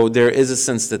so there is a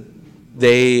sense that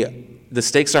the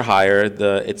stakes are higher.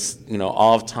 It's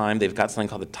all of time. They've got something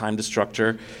called the Time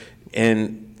Destructor,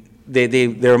 and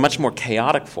they're a much more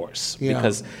chaotic force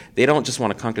because they don't just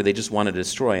want to conquer; they just want to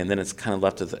destroy. And then it's kind of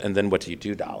left to and then what do you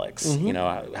do, Daleks?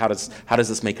 Mm-hmm. How does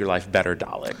this make your life better,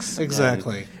 Daleks?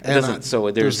 Exactly.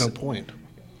 So there's no point.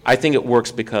 I think it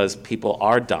works because people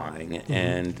are dying,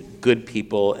 and good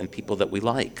people and people that we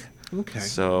like. Okay.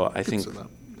 So I think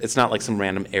it's not like some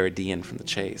random Eridian from the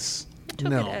chase.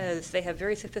 Took it as they have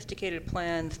very sophisticated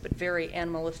plans, but very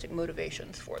animalistic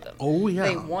motivations for them. Oh, yeah.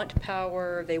 They want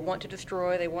power, they want to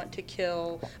destroy, they want to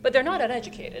kill, but they're not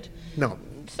uneducated. No.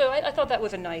 So I thought that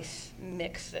was a nice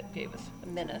mix that gave us a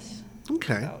menace.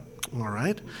 Okay. All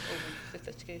right. Over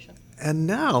sophistication. And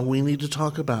now we need to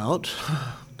talk about,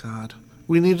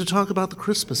 the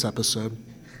Christmas episode.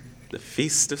 The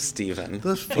Feast of Stephen.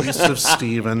 The Feast of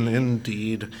Stephen,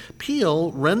 indeed.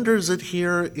 Peele renders it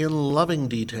here in loving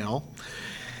detail,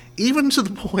 even to the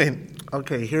point.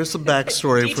 Okay, here's some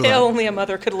backstory for that. Detail only a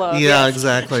mother could love. Yeah, yes.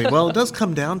 Exactly. Well, it does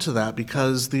come down to that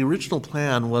because the original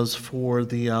plan was for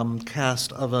the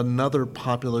cast of another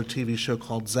popular TV show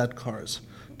called Z-Cars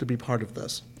to be part of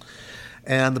this.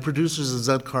 And the producers of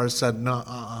Z-Cars said,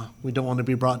 no, we don't want to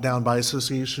be brought down by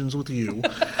associations with you.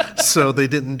 So they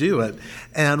didn't do it.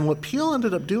 And what Peele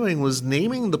ended up doing was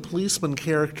naming the policeman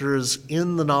characters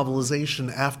in the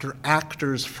novelization after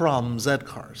actors from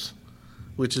Z-Cars,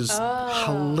 which is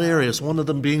hilarious. One of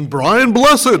them being Brian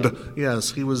Blessed.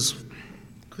 Yes, he was...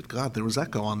 Good God, there was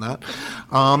echo on that.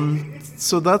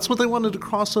 So that's what they wanted to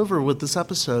cross over with this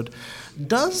episode.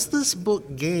 Does this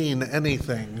book gain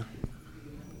anything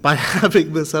by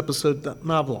having this episode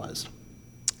novelized?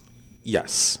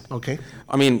 Yes. Okay.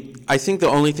 I mean, I think the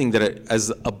only thing that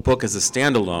as a book, as a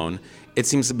standalone, it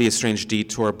seems to be a strange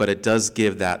detour, but it does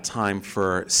give that time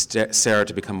for Sarah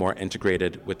to become more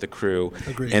integrated with the crew.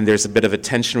 Agreed. And there's a bit of a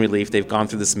tension relief. They've gone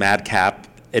through this madcap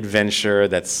adventure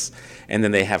and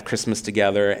then they have Christmas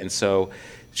together, and so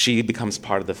she becomes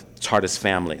part of the TARDIS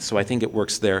family. So I think it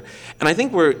works there. And I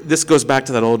think this goes back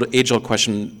to that age-old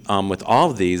question with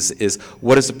all of these is,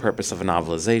 what is the purpose of a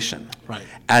novelization? Right.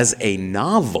 As a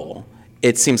novel,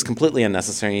 it seems completely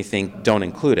unnecessary and you think, don't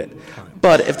include it. Right.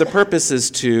 But if the purpose is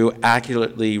to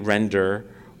accurately render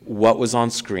what was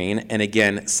on screen, and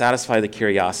again, satisfy the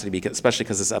curiosity, especially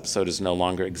because this episode is no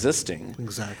longer existing,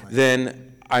 exactly, then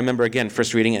I remember, again,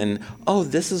 first reading and,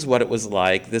 this is what it was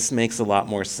like. This makes a lot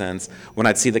more sense. When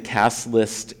I'd see the cast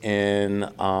list in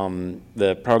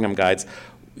the program guides,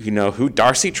 who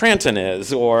Darcy Tranton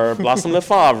is, or Blossom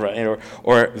Lefevre,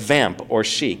 or Vamp, or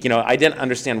Chic. I didn't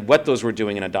understand what those were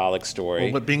doing in a Dalek story.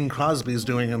 Well, what Bing Crosby is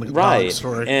doing in a Dalek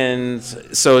story. And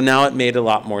so now it made a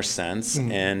lot more sense.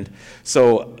 And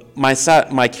so my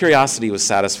curiosity was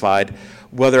satisfied.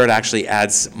 Whether it actually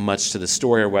adds much to the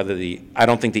story or whether I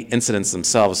don't think the incidents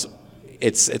themselves,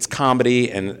 it's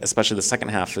comedy, and especially the second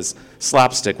half is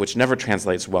slapstick, which never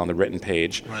translates well on the written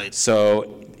page. Right.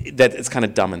 So that it's kind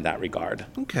of dumb in that regard.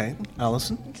 Okay.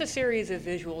 Allison? It's a series of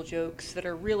visual jokes that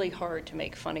are really hard to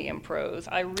make funny in prose.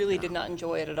 I really did not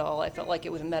enjoy it at all. I felt like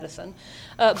it was medicine.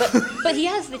 But he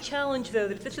has the challenge, though,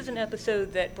 that this is an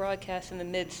episode that broadcast in the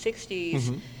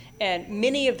mid-'60s, and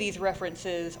many of these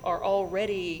references are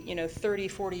already, 30,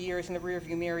 40 years in the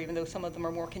rearview mirror, even though some of them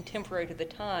are more contemporary to the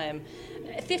time.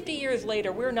 50 years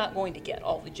later, we're not going to get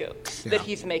all the jokes that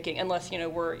he's making, unless,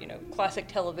 we're, classic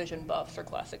television buffs or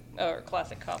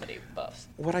classic comedy buffs.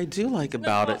 What I do like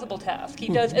about it... It's an impossible task. He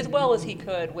does as well as he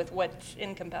could with what's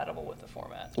incompatible with the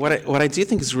format. What I do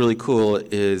think is really cool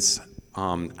is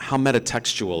how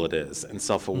metatextual it is and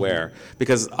self-aware.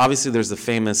 Because obviously there's the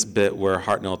famous bit where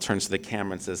Hartnell turns to the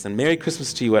camera and says, "And Merry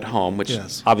Christmas to you at home," which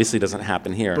Yes. obviously doesn't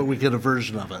happen here. But we get a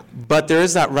version of it. But there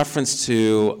is that reference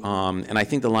to, and I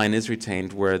think the line is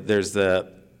retained, where there's the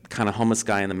kind of homeless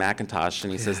guy in the Macintosh,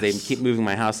 and he says, "They keep moving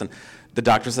my house," and the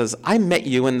doctor says, "I met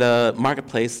you in the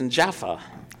marketplace in Jaffa."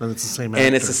 And it's the same actor.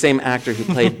 And it's the same actor who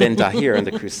played Ben Dahir in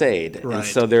The Crusade. Right. And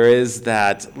so there is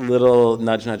that little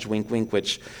nudge, nudge, wink, wink,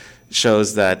 which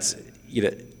shows that,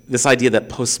 this idea that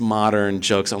postmodern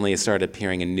jokes only started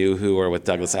appearing in New Who or with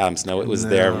Douglas Adams. No, it was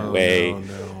their way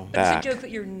back. It's a joke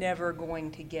that you're never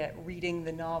going to get reading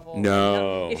the novel.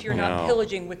 No, if you're not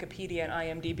pillaging Wikipedia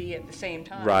and IMDb at the same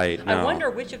time. Right, I no. wonder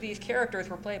which of these characters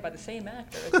were played by the same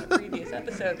actor as in the previous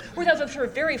episode. Which was, I'm sure,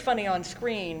 very funny on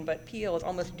screen, but Peele is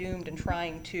almost doomed in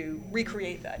trying to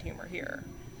recreate that humor here.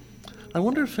 I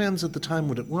wonder if fans at the time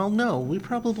would have... Well, no, we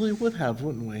probably would have,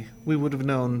 wouldn't we? We would have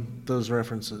known those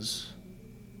references.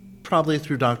 Probably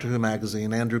through Doctor Who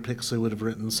magazine. Andrew Pixley would have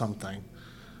written something,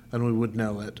 and we would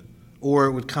know it. Or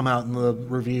it would come out in the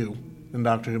review in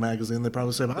Doctor Who magazine. They'd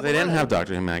probably say... But they didn't have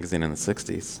Doctor Who magazine in the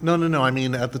 60s. No. I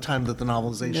mean, at the time that the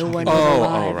novelization No one came was out.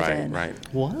 alive right, then.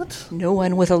 right. What? No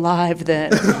one was alive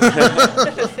then.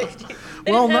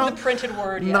 They Well, didn't have not- the printed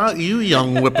word yet. Not you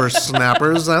young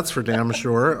whippersnappers, that's for damn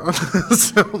sure.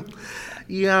 So,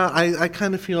 yeah, I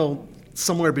kind of feel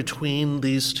somewhere between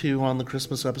these two on the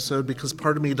Christmas episode, because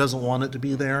part of me doesn't want it to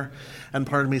be there, and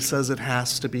part of me says it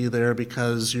has to be there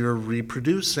because you're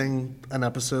reproducing an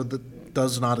episode that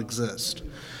does not exist.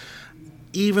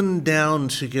 Even down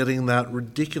to getting that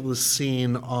ridiculous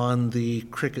scene on the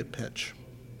cricket pitch,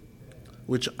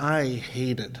 which I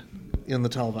hated in the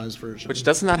televised version. Which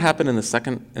doesn't that happen in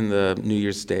the New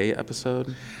Year's Day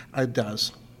episode? It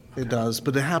does. It does.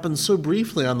 But it happens so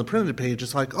briefly on the printed page,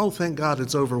 it's like, oh, thank God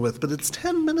it's over with. But it's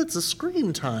 10 minutes of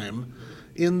screen time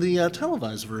in the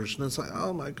televised version. It's like,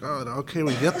 oh, my God, okay,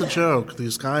 we get the joke.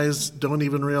 These guys don't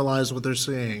even realize what they're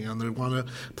seeing, and they want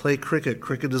to play cricket.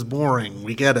 Cricket is boring.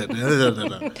 We get it.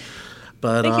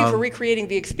 But, Thank you for recreating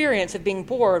the experience of being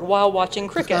bored while watching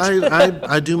cricket.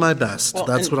 I do my best. Well,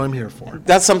 That's and- what I'm here for.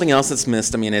 That's something else that's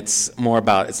missed. I mean, it's more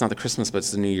about, it's not the Christmas, but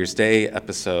it's the New Year's Day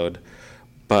episode.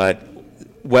 But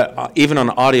even on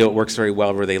audio, it works very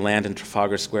well, where they land in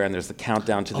Trafalgar Square and there's the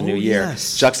countdown to the new year,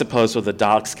 yes. juxtaposed with the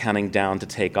Daleks counting down to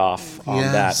take off on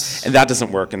Yes. that. And that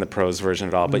doesn't work in the prose version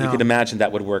at all. But you No. could imagine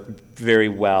that would work very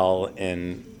well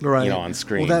in, Right. on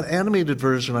screen. Well, that animated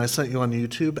version I sent you on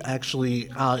YouTube actually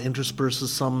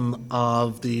intersperses some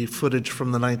of the footage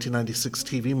from the 1996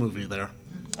 TV movie there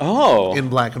oh, in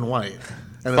black and white.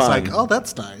 And Fun. it's like, oh,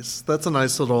 that's nice. That's a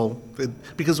nice little...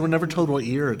 because we're never told what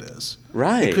year it is.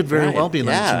 Right, It could very right. well be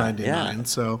Yeah, 1999, yeah.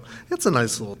 so it's a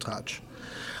nice little touch.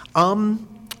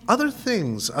 Other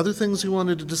things you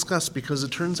wanted to discuss, because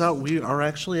it turns out we are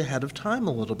actually ahead of time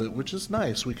a little bit, which is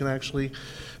nice. We can actually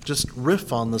just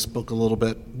riff on this book a little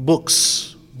bit.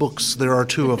 Books, there are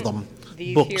two of them.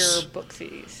 These Books. here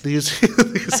booksies. These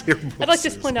here books. I'd like to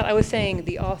just point out, I was saying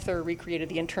the author recreated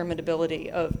the interminability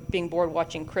of being bored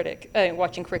watching cricket,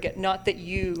 not that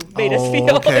you made us feel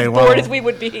okay, as well, bored as we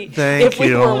would be Thank if we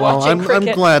you. were Well, watching I'm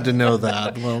cricket. glad to know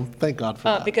that. Well, thank God for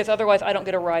that. Because otherwise I don't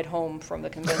get a ride home from the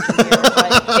convention here.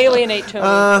 I alienate Tony.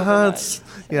 overnight.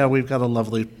 Yeah, we've got a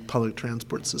lovely public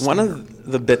transport system. one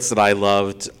of the bits that I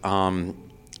loved,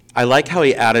 I like how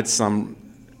he added some,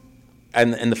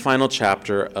 and in the final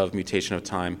chapter of Mutation of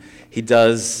Time, he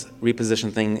does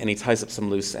reposition thing, and he ties up some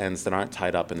loose ends that aren't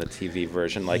tied up in the TV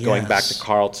version, like going back to Yes.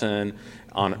 Carlton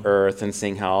on Earth and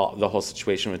seeing how the whole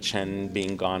situation with Chen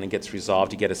being gone and gets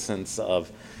resolved. You get a sense of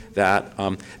that.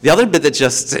 The other bit that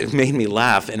just made me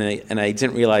laugh, and I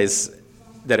didn't realize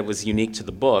that it was unique to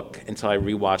the book until I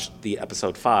rewatched the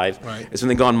episode 5, Right. is when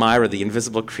they go on Myra, the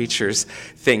invisible creatures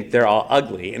think they're all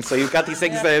ugly. And so you've got these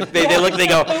things that they look, they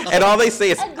go, and all they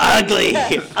say is, ugly,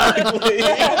 ugly.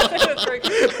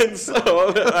 And so,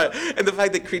 and the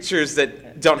fact that creatures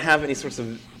that don't have any sorts of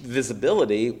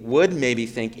visibility would maybe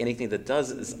think anything that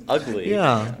does is ugly.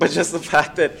 Yeah. But just the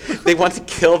fact that they want to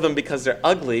kill them because they're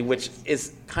ugly, which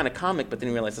is kind of comic, but then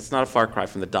you realize it's not a far cry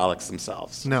from the Daleks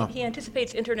themselves. No. He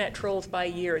anticipates internet trolls by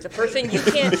years. A person you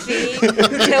can't see who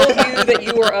tells you that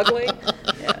you are ugly.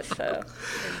 Yes.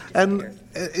 And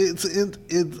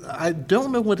I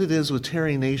don't know what it is with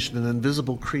Terry Nation and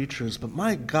Invisible Creatures, but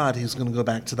my God, he's going to go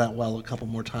back to that well a couple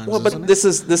more times. Well, but isn't he?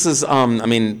 this is I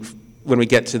mean, when we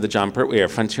get to the John Pertwee era,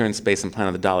 Frontier in Space and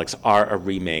Planet of the Daleks are a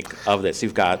remake of this.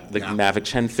 You've got the Mavic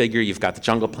Chen figure, you've got the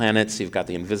Jungle Planets, you've got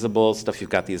the Invisible stuff, you've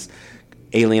got these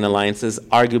alien alliances.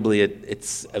 Arguably,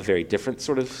 it's a very different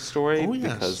sort of story. Oh,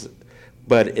 yes.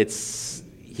 But it's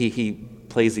he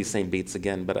plays these same beats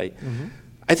again. But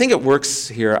I think it works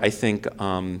here. I think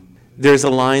there's a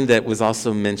line that was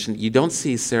also mentioned. You don't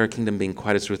see Sarah Kingdom being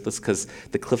quite as ruthless because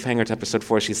the cliffhanger to episode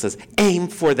 4, she says, "Aim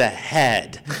for the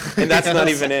head," and that's not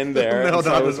even in there. No, so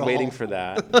not I was at all. waiting for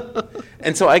that.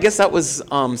 And so I guess that was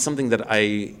something that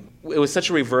it was such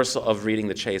a reversal of reading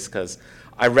The Chase, because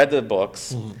I read the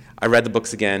books, I read the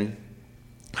books again,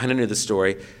 kind of knew the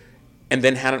story, and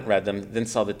then hadn't read them, then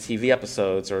saw the TV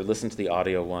episodes or listened to the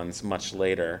audio ones much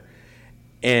later.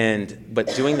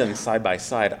 But doing them side by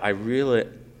side,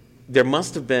 there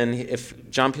must have been, if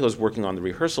John Peel was working on the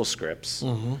rehearsal scripts,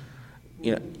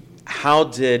 how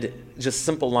did just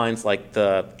simple lines like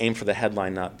the aim for the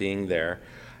headline not being there,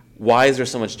 why is there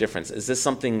so much difference? Is this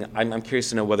something, I'm curious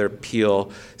to know whether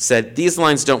Peel said these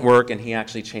lines don't work and he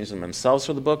actually changed them himself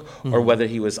for the book, or whether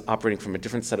he was operating from a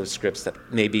different set of scripts that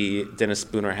maybe Dennis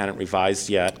Spooner hadn't revised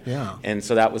yet. Yeah. And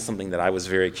so that was something that I was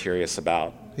very curious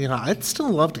about. Yeah, I'd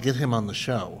still love to get him on the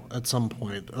show at some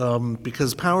point,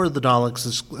 because Power of the Daleks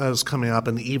is coming up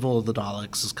and Evil of the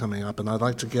Daleks is coming up, and I'd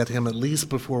like to get him at least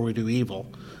before we do Evil,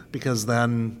 because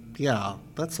then,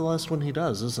 that's the last one he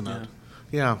does, isn't it?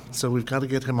 Yeah, so we've got to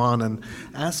get him on and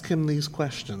ask him these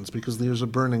questions, because these are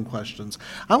burning questions.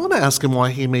 I want to ask him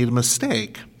why he made a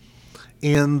mistake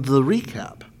in the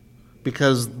recap,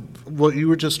 because what you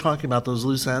were just talking about, those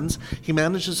loose ends, he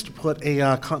manages to put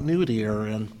a continuity error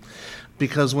in.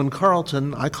 Because when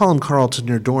Carlton, I call him Carlton,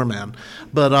 your doorman,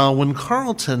 but when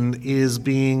Carlton is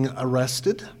being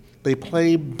arrested, they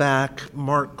play back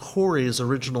Mark Corey's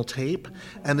original tape,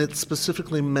 and it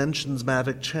specifically mentions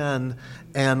Mavic Chen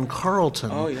and Carlton.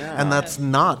 Oh, yeah. And that's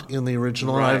not in the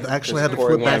original. Right. I've actually had to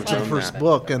Corey flip back wouldn't to the have known first that.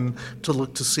 book and to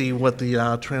look to see what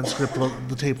the transcript,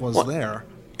 the tape was there.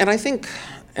 And I think,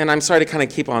 and I'm sorry to kind of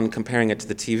keep on comparing it to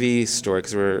the TV story,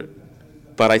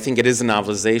 but I think it is a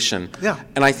novelization. Yeah.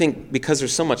 And I think because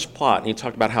there's so much plot, and you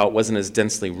talked about how it wasn't as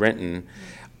densely written,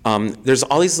 there's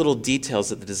all these little details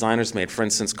that the designers made. For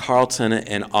instance, Carlton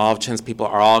and all of Chen's people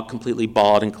are all completely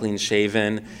bald and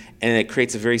clean-shaven, and it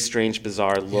creates a very strange,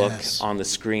 bizarre look on the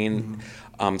screen.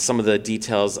 Some of the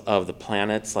details of the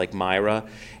planets, like Myra,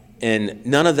 and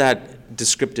none of that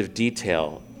descriptive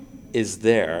detail is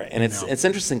there. And it's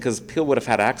interesting because Peel would have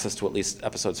had access to at least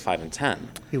episodes 5 and 10.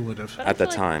 He would have. But At the I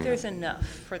feel time. like there's enough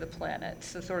for the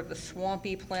planets. The sort of the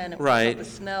swampy planet, Right. with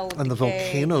the smell of And the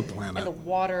decay, volcano planet. and the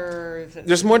waters.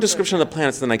 There's more description of the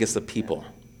planets than I guess the people.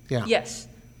 Yeah. Yes.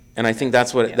 And I think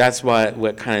that's what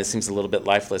kind of seems a little bit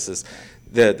lifeless is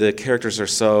the characters are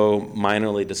so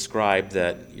minorly described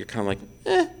that you're kind of like,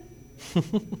 eh.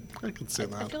 I could say I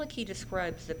that. feel like he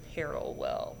describes the peril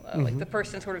well. Like the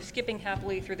person sort of skipping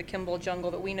happily through the Kimball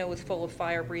jungle that we know is full of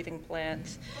fire-breathing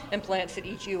plants and plants that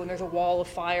eat you, and there's a wall of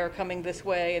fire coming this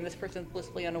way, and this person's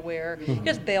blissfully unaware. He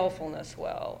does balefulness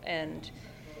well, and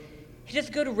he does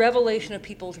good revelation of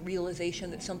people's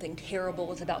realization that something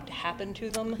terrible is about to happen to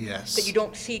them. Yes. That you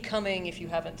don't see coming if you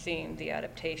haven't seen the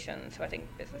adaptation. So I think,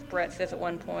 as Brett says at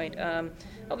one point,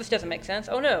 oh, this doesn't make sense.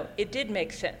 Oh, no, it did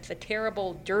make sense. A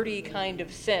terrible, dirty kind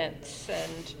of sense.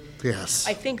 And Yes.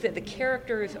 I think that the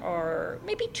characters are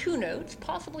maybe 2 notes,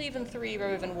 possibly even 3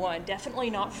 rather than 1. Definitely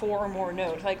not 4 or more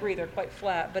notes. I agree, they're quite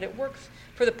flat, but it works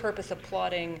for the purpose of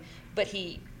plotting. But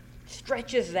he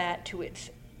stretches that to its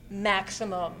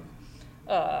maximum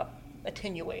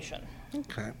attenuation.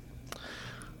 Okay.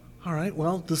 All right.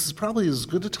 Well, this is probably as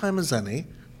good a time as any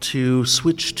to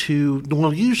switch to,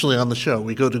 well, usually on the show,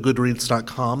 we go to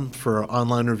goodreads.com for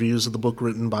online reviews of the book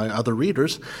written by other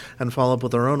readers and follow up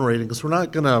with our own ratings. We're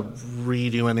not going to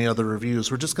read you any other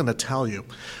reviews. We're just going to tell you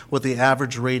what the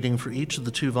average rating for each of the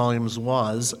 2 volumes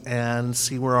was and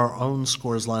see where our own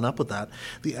scores line up with that.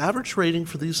 The average rating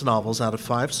for these novels out of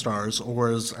 5 stars,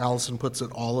 or as Allison puts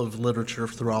it, all of literature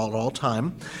throughout all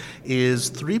time,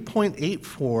 is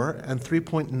 3.84 and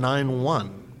 3.91,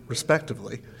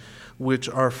 respectively, which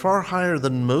are far higher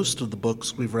than most of the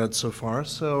books we've read so far.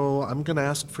 So I'm going to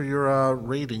ask for your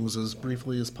ratings as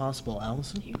briefly as possible.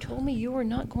 Allison? You told me you were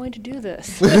not going to do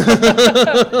this.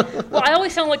 Well, I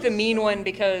always sound like the mean one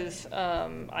because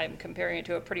I'm comparing it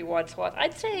to a pretty wide swath.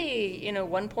 I'd say,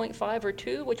 1.5 or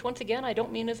 2, which once again, I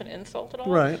don't mean as an insult at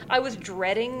all. Right. I was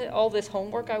dreading all this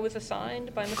homework I was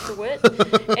assigned by Mr.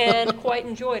 Witt and quite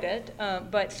enjoyed it.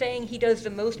 But saying he does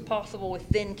the most possible with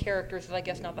thin characters is, I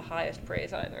guess, not the highest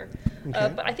praise either.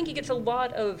 Okay. But I think he gets a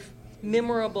lot of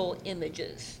memorable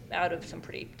images out of some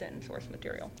pretty thin source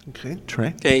material. Okay, Trey?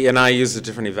 Okay, and I use a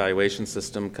different evaluation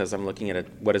system because I'm looking at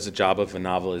what is the job of a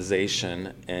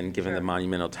novelization and given the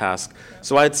monumental task.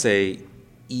 So I'd say,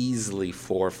 easily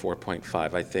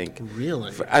 4.5, I think.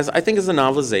 Really? I think as a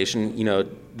novelization,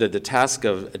 the task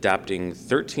of adapting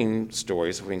 13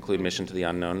 stories, if we include Mission to the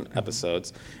Unknown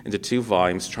episodes, into 2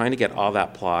 volumes, trying to get all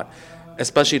that plot,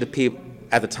 especially to people,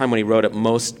 at the time when he wrote it,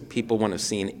 most people wouldn't have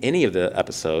seen any of the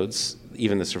episodes,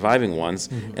 even the surviving ones,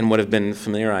 and would have been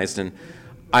familiarized. And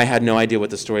I had no idea what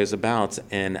the story was about,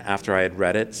 and after I had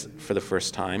read it for the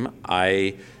first time,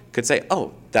 I could say,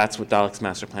 oh, that's what Dalek's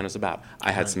Master Plan was about.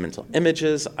 I had some mental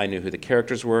images, I knew who the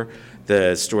characters were,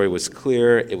 the story was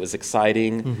clear, it was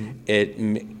exciting,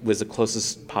 it was the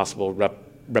closest possible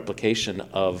replication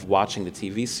of watching the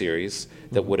TV series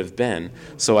that would have been.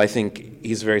 So I think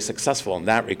he's very successful in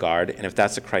that regard, and if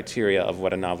that's a criteria of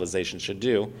what a novelization should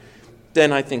do,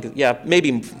 then I think,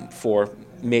 maybe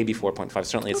 4.5.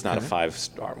 Certainly it's not a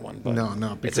 5-star one, but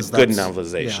No, because it's a good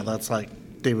novelization. Yeah, that's like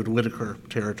David Whitaker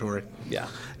territory. Yeah.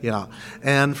 Yeah.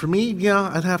 And for me,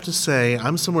 I'd have to say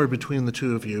I'm somewhere between the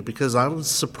two of you, because I was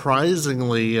surprised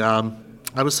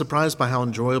by how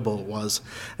enjoyable it was.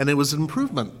 And it was an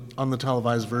improvement on the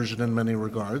televised version in many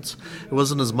regards. It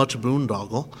wasn't as much a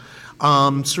boondoggle.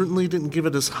 Certainly didn't give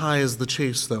it as high as The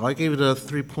Chase, though. I gave it a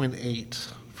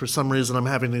 3.8. For some reason, I'm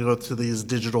having to go to these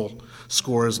digital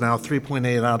scores now,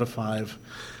 3.8 out of 5,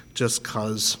 just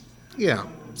because. Yeah,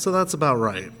 so that's about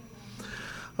right.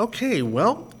 Okay,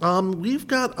 well, we've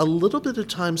got a little bit of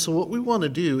time, so what we want to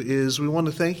do is we want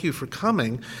to thank you for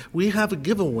coming. We have a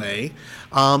giveaway.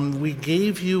 We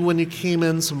gave you, when you came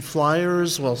in, some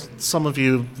flyers. Well, some of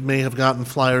you may have gotten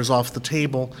flyers off the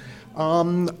table.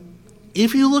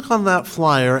 If you look on that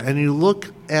flyer and you look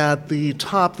at the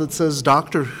top that says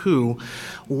Doctor Who,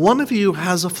 one of you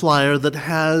has a flyer that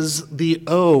has the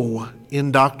O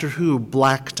in Doctor Who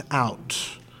blacked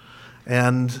out.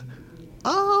 And,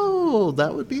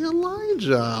 that would be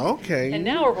Elijah. Okay. And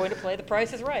now we're going to play The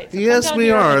Price is Right. So yes,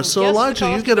 we are. So, Elijah,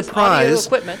 you get a prize.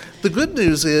 Equipment. The good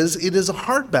news is it is a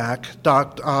hardback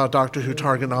Doctor Who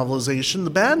Target novelization. The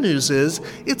bad news is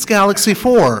it's Galaxy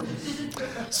 4.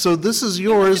 So this is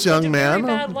yours, young man.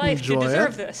 Bad life Enjoy to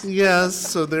deserve it. this. Yes,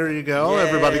 so there you go.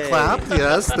 Everybody clap.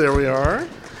 Yes, there we are.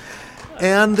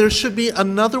 And there should be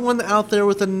another one out there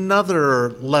with another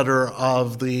letter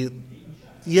of the...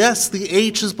 Yes, the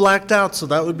H is blacked out, so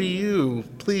that would be you.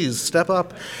 Please, step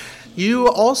up. You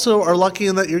also are lucky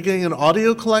in that you're getting an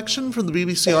audio collection from the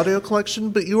BBC Audio Collection,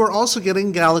 but you are also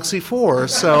getting Galaxy 4.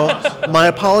 So my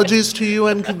apologies to you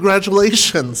and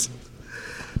congratulations.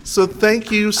 So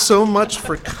thank you so much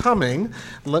for coming.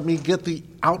 Let me get the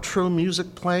outro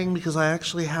music playing because I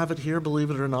actually have it here,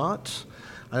 believe it or not.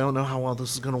 I don't know how well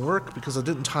this is going to work because I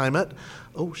didn't time it.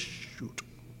 Oh, shoot.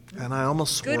 And I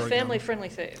almost swore Good again. family-friendly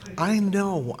save. I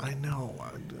know.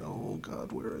 Oh,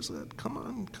 God, where is it? Come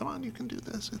on, you can do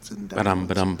this. It's in down.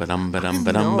 This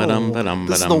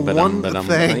is the one.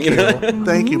 Thank you.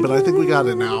 Thank you, but I think we got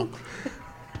it now.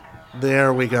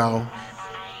 There we go.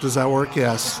 Does that work?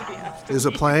 Yes. Is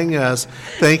it playing? Yes.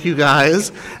 Thank you,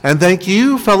 guys. And thank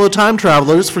you, fellow time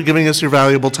travelers, for giving us your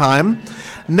valuable time.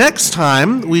 Next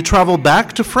time, we travel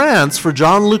back to France for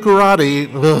John Le Carrotti's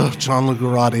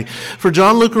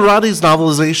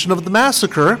novelization of The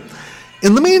Massacre.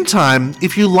 In the meantime,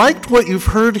 if you liked what you've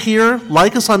heard here,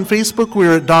 like us on Facebook.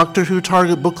 We're at Doctor Who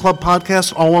Target Book Club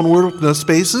Podcast, all one word with no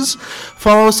spaces.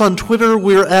 Follow us on Twitter.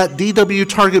 We're at DW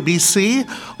Target BC,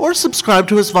 or subscribe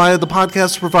to us via the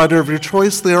podcast provider of your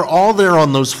choice. They are all there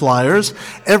on those flyers,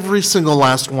 every single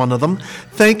last one of them.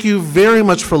 Thank you very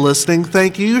much for listening.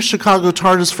 Thank you, Chicago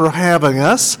TARDIS, for having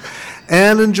us.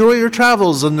 And enjoy your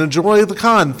travels and enjoy the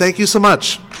con. Thank you so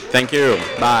much. Thank you.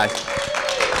 Bye.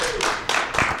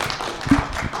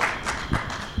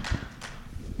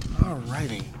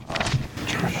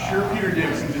 Sure Peter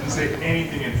Davison didn't say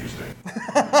anything interesting.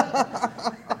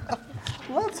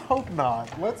 Let's hope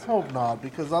not,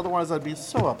 because otherwise I'd be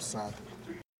so upset.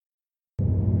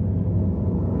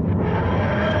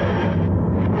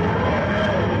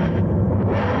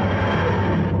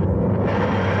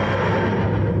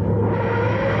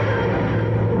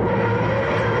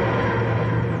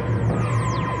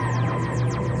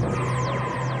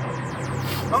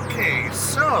 Okay,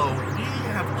 so we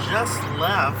have just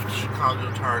left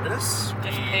Chicago TARDIS.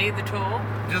 Just paid the toll.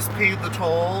 Just paid the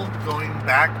toll going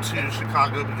back to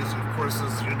Chicago because, of course,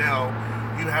 as you know,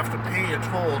 you have to pay a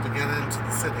toll to get into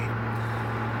the city.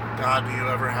 God, do you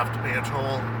ever have to pay a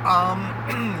toll?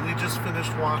 We just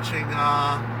finished watching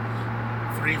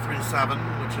 337,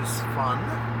 which is fun.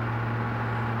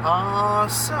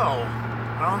 So,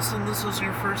 Allison, this was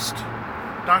your first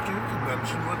Doctor Who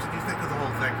convention. What did you think of the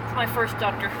whole thing? My first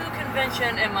Doctor Who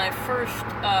convention and my first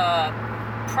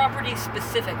property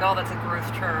specific. Oh, that's a gross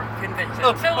term. Convention.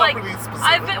 Oh, so like, property specific.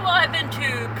 I've been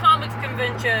to comics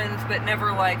conventions, but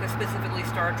never like a specifically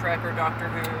Star Trek or Doctor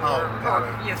Who got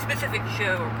it. Specific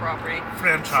show or property.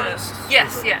 Franchise. So,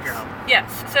 yes. Yeah.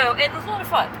 So it was a lot of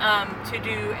fun to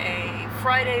do a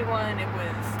Friday one. It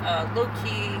was low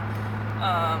key.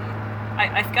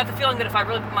 I got the feeling that if I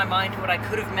really put my mind to it, I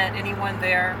could have met anyone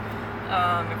there.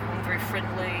 Everyone was very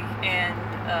friendly, and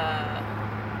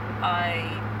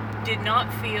I did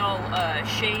not feel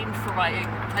shamed for my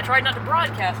ignorance. I tried not to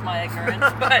broadcast my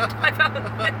ignorance, but I found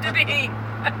it to be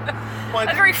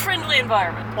a very friendly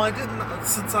environment. Well, I didn't,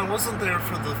 since I wasn't there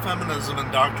for the feminism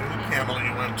and Doctor Who panel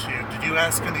you went to, did you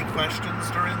ask any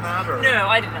questions during that? Or? No,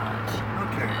 I did not.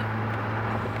 Okay.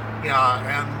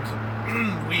 Yeah,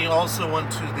 and we also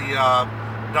went to the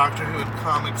Doctor Who and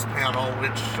Comics panel,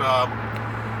 which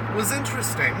was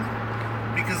interesting,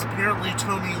 because apparently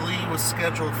Tony Lee was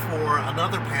scheduled for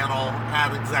another panel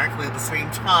at exactly the same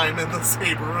time in the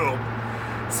same room.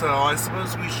 So I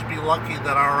suppose we should be lucky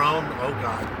that our own,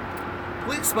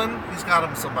 policeman, he's got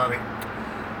him somebody.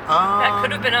 That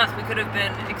could have been us. We could have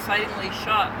been excitingly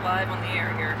shot live on the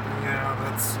air here. Yeah,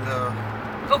 that's...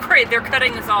 Oh, great, they're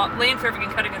cutting us off. Lane Surfing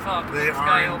and cutting us off. They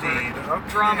Sky are over. indeed. Okay.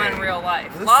 Drama in real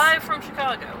life. This- Live from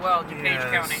Chicago. Well,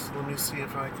 DuPage County. Let me see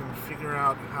if I can figure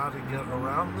out how to get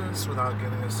around this without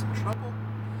getting us in trouble.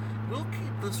 We'll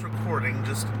keep this recording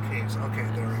just in case. Okay,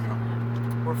 there we go.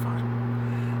 We're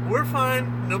fine. We're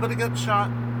fine. Nobody got shot.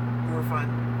 We're fine.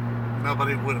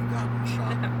 Nobody would have gotten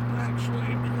shot,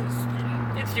 actually, because,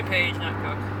 It's DuPage, not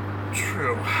Cook.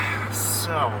 True.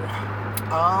 So,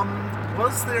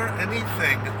 was there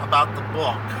anything about the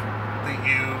book that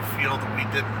you feel that we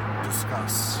didn't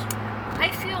discuss? I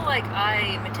feel like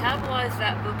I metabolized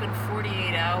that book in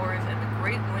 48 hours, and the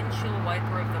great windshield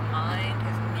wiper of the mind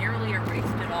has nearly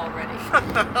erased it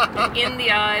already. In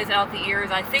the eyes, out the ears.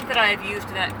 I think that I have used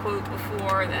that quote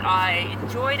before, that I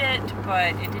enjoyed it,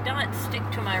 but it did not stick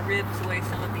to my ribs the way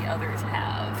some of the others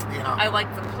have. Yeah. I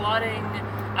like the plotting.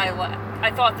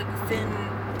 I thought that the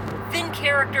thin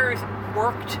characters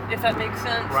worked, if that makes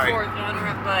sense, Right. for the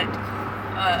genre, but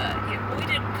when we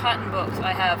did Cotton Books,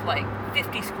 I have like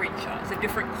 50 screenshots of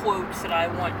different quotes that I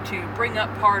want to bring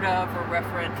up part of or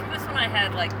reference. This one I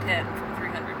had like 10 from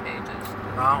 300 pages.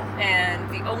 Wow. And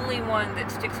the only one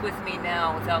that sticks with me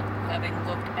now, without having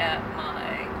looked at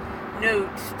my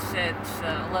notes since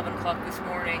 11 o'clock this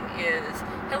morning, is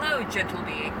 "Hello, gentle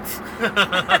beings,"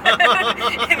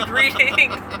 and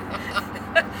greeting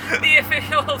the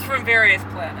officials from various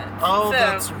planets. Oh,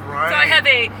 that's right. So I have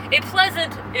a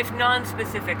pleasant, if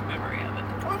non-specific, memory of it.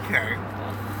 Okay.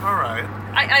 All right.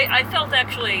 I felt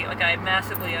actually like I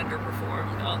massively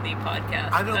underperformed on the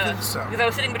podcast. I don't think so. Because I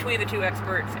was sitting between the two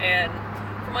experts, and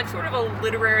from like sort of a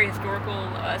literary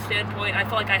historical standpoint, I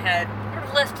felt like I had sort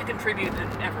of less to contribute than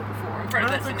ever before. I'm afraid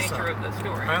that's the nature of the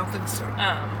story. I don't think so.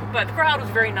 But the crowd was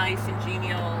very nice and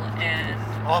genial, and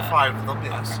All 5 of them,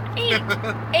 yes. 8.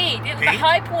 It was the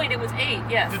high point. It was 8.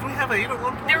 Yes. Did we have 8 at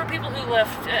one point? There were people who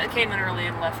left, came in early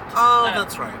and left. Oh,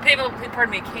 that's right. People,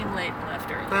 pardon me, came late and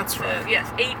left early. That's right. So,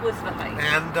 yes, 8 was the height.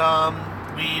 And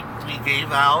we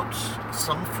gave out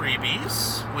some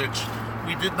freebies, which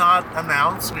we did not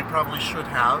announce. We probably should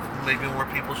have. Maybe more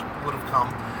people would have come.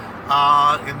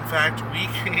 In fact, we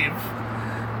gave...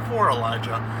 Poor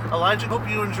Elijah. Elijah, hope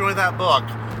you enjoy that book.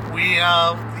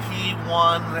 He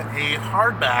won a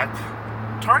hardback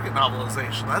Target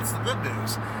novelization. That's the good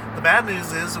news. The bad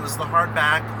news is it was the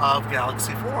hardback of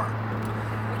Galaxy 4.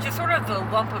 Which is sort of the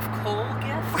lump of coal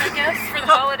gift, I guess, for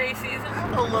the holiday season.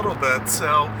 A little bit,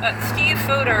 so... Steve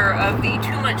Fodor of the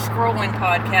Too Much Scrolling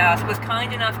podcast was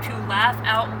kind enough to laugh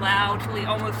out loud till he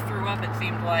almost threw up, it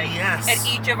seemed like. Yes. At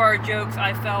each of our jokes.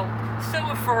 I felt so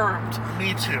affirmed.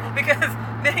 Me too. Because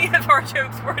many of our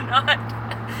jokes were not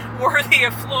worthy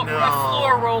of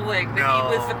floor rolling. That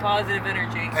he was the positive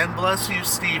energy. And bless you,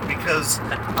 Steve, because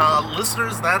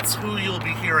listeners, that's who you'll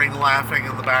be hearing laughing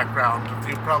in the background.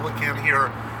 You probably can't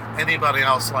hear anybody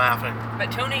else laughing.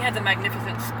 But Tony had the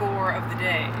magnificent score of the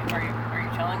day. Are you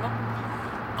telling them?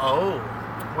 Oh,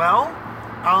 well,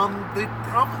 they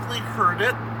probably heard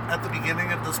it at the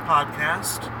beginning of this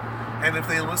podcast, and if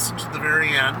they listen to the very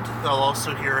end, they'll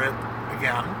also hear it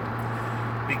again,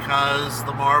 because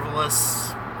the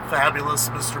marvelous, fabulous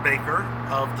Mr. Baker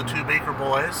of the Two Baker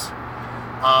Boys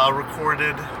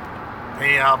recorded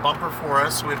a bumper for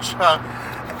us, which,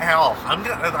 hell, I'm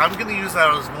gonna use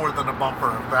that as more than a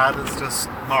bumper. That is just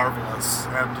marvelous,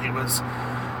 and he was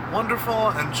wonderful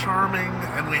and charming,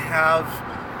 and we have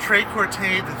Trey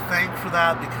Corte to thank for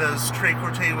that, because Trey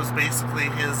Corte was basically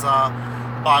his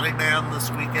body man this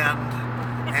weekend,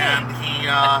 And he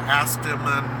asked him,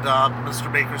 and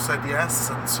Mr. Baker said yes.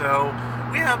 And so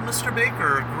we have Mr.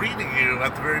 Baker greeting you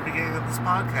at the very beginning of this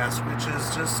podcast, which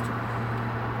is just,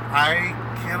 I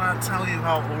cannot tell you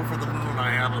how over the moon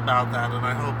I am about that, and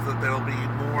I hope that there will be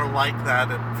more like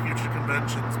that at future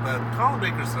conventions. But Colin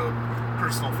Baker's a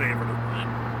personal favorite of mine.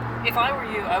 If I were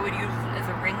you, I would use it as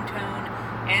a ringtone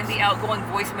and the outgoing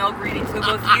voicemail greeting, so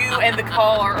both you and the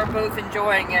caller are both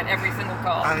enjoying it every single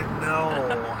call. I know.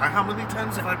 How many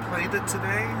times have I played it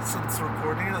today since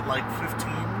recording it? Like 15?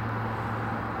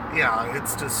 Yeah,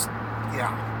 it's just,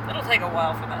 yeah. It'll take a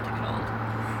while for that to get old.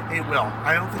 It will.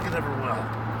 I don't think it ever will.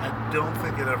 I don't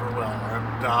think it ever will.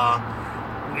 And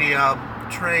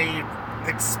Trey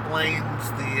explained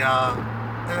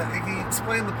he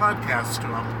explained the podcast to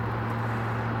him.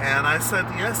 And I said,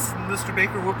 yes, Mr.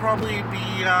 Baker, we'll probably be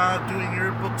doing your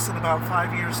books in about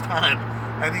 5 years' time.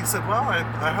 And he said, well,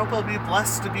 I hope I'll be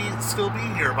blessed to still be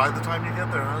here by the time you get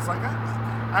there. And I was like,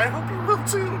 I hope you will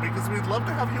too, because we'd love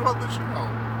to have you on the show.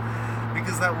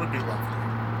 Because that would be lovely.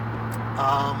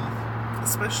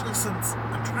 Especially since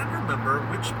I'm trying to remember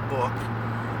which book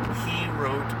he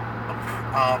wrote,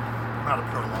 not a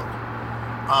prologue,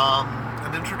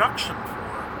 an introduction for.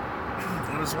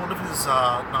 It was one of his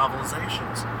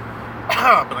novelizations,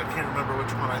 but I can't remember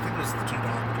which one. I think it was The Two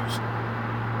Doctors.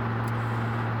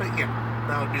 But yeah,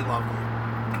 that would be lovely.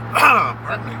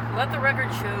 Pardon me. Let the record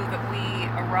show that we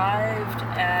arrived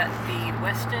at the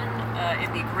Westin in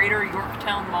the greater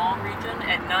Yorktown Mall region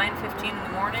at 9:15 in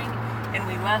the morning, and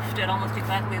we left at almost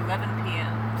exactly 11 p.m.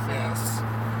 So. Yes.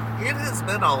 It has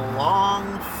been a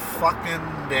long fucking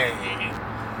day.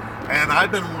 And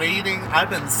I've been waiting. I've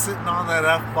been sitting on that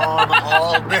F-bomb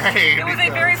all day. It was a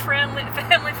very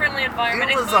family-friendly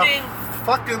environment, it was including a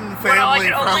fucking what I can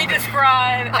family-friendly. only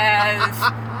describe as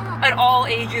an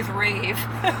all-ages rave,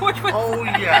 which was. Oh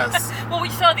yes. Well, we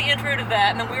saw the intro to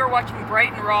that, and then we were watching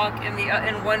Brighton Rock in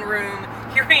one room,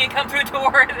 hearing it come through a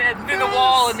door and through the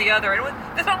wall in the other.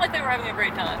 It's not like they were having a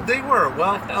great time. They were.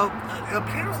 Well,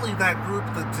 apparently that group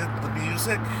that did the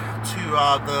music to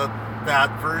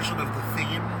that version of the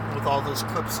theme with all those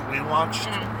clips that we watched,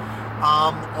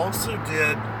 also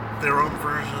did their own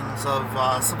versions of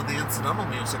some of the incidental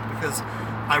music, because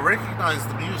I recognized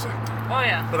the music. Oh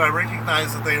yeah. But I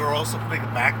recognized that they were also putting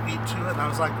a backbeat to it, and I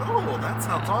was like, oh, that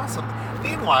sounds awesome.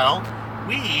 Meanwhile,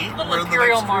 we were in the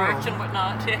Imperial next March room. and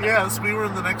whatnot. Yeah. Yes, we were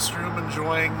in the next room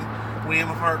enjoying William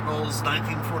Hartnell's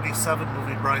 1947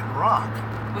 movie Brighton Rock.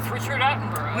 With Richard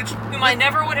Attenborough, Whom I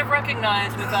never would have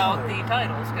recognized without the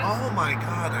titles. Oh my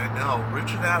God, I know.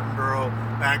 Richard Attenborough,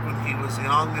 back when he was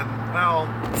young and,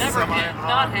 well,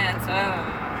 not handsome.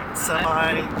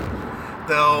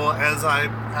 Though,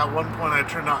 at one point I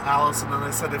turned out Allison and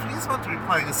I said, if he's meant to be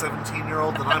playing a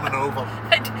 17-year-old, then I'm an ovum.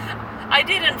 I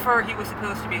did infer he was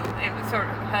supposed to be, it was sort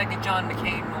of like a John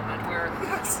McCain moment, where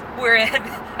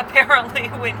apparently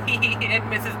when he and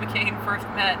Mrs. McCain first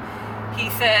met, he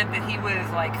said that he was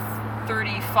like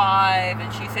 35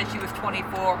 and she said she was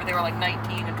 24, but they were like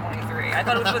 19 and 23. I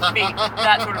thought it was supposed to be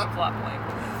that sort of a plot point.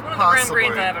 It's one of the grim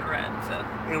greens I haven't read. So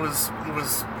it was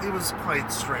quite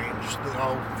strange.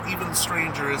 Even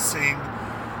stranger is seeing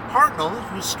Hartnell,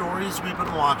 whose stories we've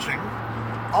been watching,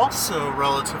 also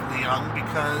relatively young,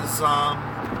 because I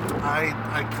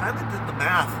kind of did the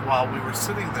math while we were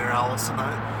sitting there, Alice and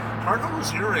I. Hartnell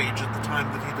was your age at the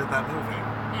time that he did that movie.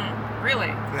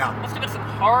 Really? Yeah. Must have been some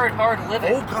hard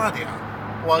living. Oh God, yeah.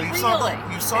 Well, you saw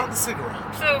the cigarette.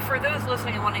 So for those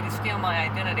listening and wanting to steal my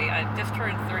identity, I just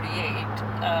turned 38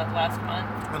 last month.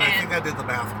 And I think I did the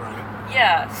math right.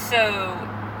 Yeah, so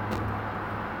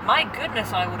my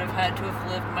goodness, I would have had to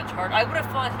have lived much harder. I would have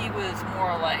thought he was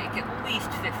more like at least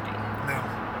 50. No.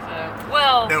 So,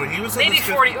 well, no, he was in maybe his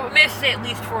 40, maybe say at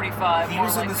least 45. He more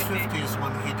was in like his 50. 50s when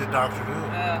he did Doctor Who.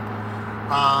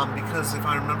 Because if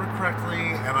I remember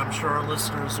correctly, and I'm sure our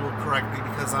listeners will correct me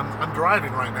because I'm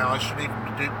driving right now, I shouldn't even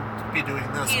be doing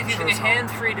this. He's using a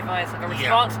hands-free device, like a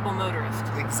responsible motorist.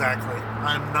 Exactly.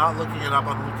 I'm not looking it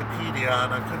up on Wikipedia,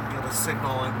 and I couldn't get a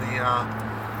signal in the I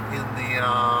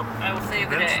will save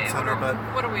the day. Center,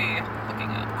 what are we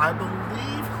looking at? I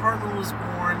believe Hartnell was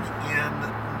born in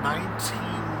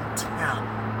 1910.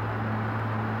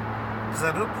 Because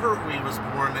I know Pertwee was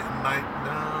born in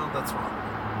no, that's wrong.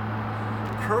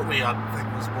 Pertwee, I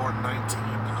think, was born in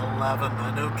 1911.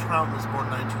 I know Troughton was born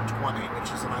in 1920,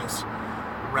 which is a nice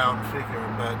round figure,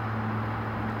 but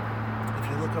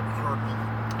if you look up Hartnell...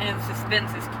 And the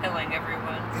suspense is killing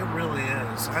everyone. It really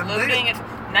is. And loading, it's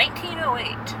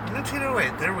 1908.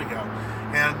 1908, there we go.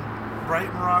 And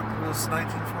Brighton Rock was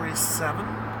 1947,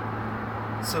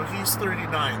 so he's 39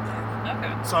 there.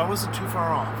 Okay. So I wasn't too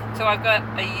far off. So I've got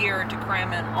a year to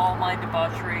cram in all my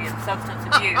debauchery and substance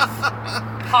abuse.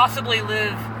 Possibly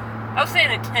live, I was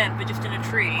saying a tent, but just in a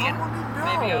tree. Oh, and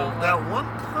maybe no. I'll, That one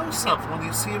close-up, when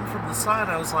you see him from the side,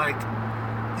 I was like,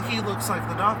 he looks like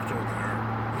the Doctor there.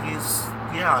 He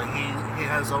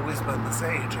has always been this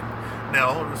age. And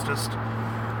no, it was just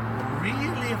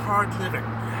really hard living.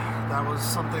 That was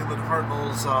something that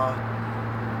Hartnell's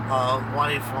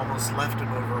wife almost left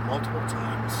him over multiple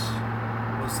times,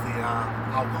 was the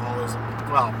alcoholism.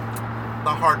 Well,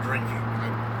 the hard drinking.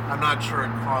 I'm not sure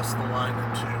it crossed the line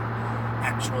into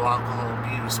actual alcohol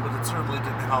abuse, but it certainly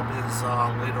didn't help his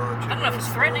later arteriosclerosis. I don't know if it's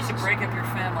threatening to break up your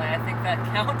family. I think that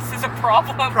counts as a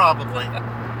problem. Probably.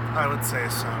 I would say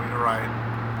so. You're right.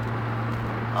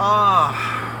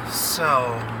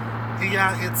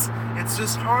 It's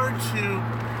just hard to,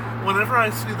 whenever I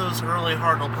see those early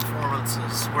Hartnell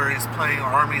performances where he's playing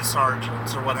army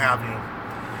sergeants or what have you,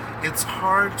 it's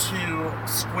hard to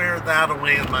square that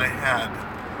away in my head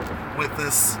with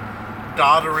this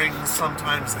doddering,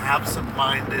 sometimes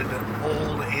absent-minded,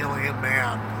 old alien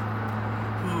man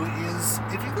who is,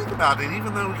 if you think about it,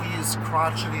 even though he's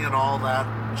crotchety and all that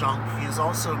junk, he's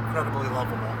also incredibly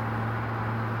lovable.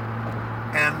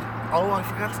 And, I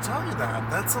forgot to tell you that.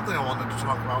 That's something I wanted to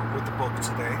talk about with the book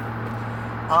today.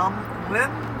 When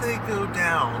they go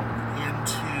down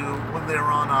when they're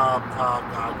on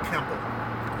Kemble,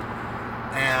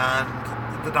 and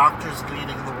the Doctor's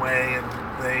leading the way, and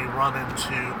they run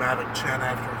into Maddox Chen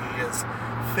after he has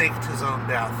faked his own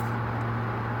death.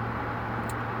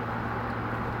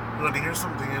 You want to hear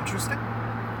something interesting?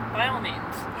 By all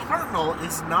means. Hartnell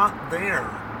is not there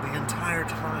the entire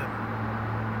time.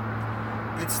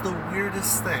 It's the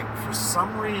weirdest thing. For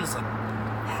some reason,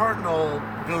 Hartnell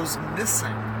goes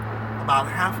missing about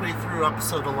halfway through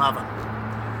episode 11.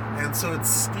 And so it's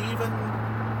Stephen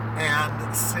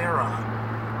and Sarah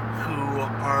who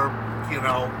are,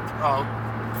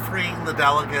 freeing the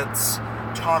delegates,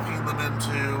 talking them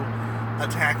into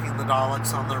attacking the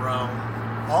Daleks on their own.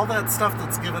 All that stuff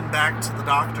that's given back to the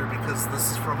Doctor because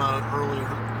this is from an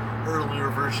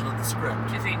earlier version of the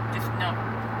script. Is he just not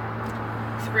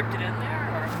scripted in there?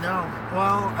 Or? No.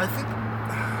 Well, I think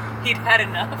he'd had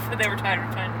enough. They were tired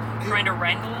of trying to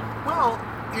wrangle him. Well,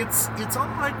 it's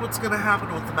unlike what's going to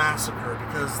happen with the Massacre,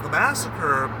 because the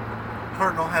Massacre,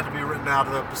 Hartnell had to be written out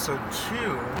of episode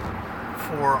 2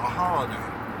 for a holiday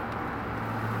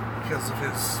because of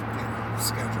his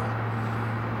schedule.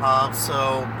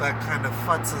 So that kind of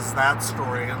futzes that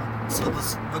story, and so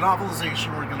the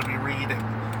novelization we're going to be reading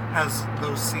has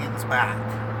those scenes back.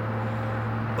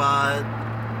 But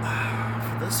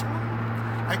for this one,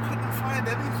 I couldn't find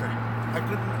anything. I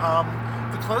couldn't.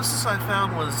 The closest I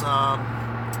found was I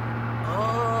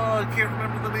can't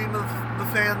remember the name of the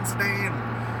fan's name,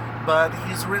 but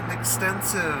he's written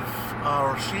extensive,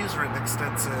 or she's written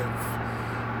extensive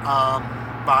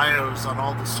bios on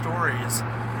all the stories,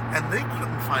 and they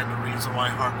couldn't find a reason why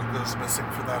Hartnell goes missing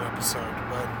for that episode.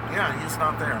 But yeah, he's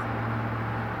not there.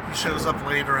 He shows up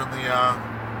later in the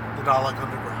Dalek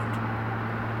Underground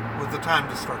with the Time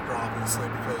Destructor, obviously,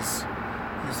 because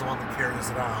he's the one that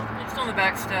carries it out. He's on the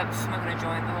back steps, smoking a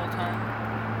joint the whole time.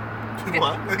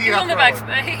 What? He's on the back.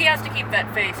 He has to keep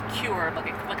that face cured, like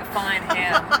a fine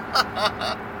ham.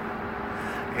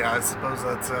 Yeah, I suppose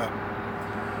that's it.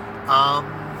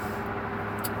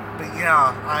 But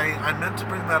yeah, I meant to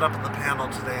bring that up in the panel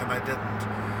today, and I didn't.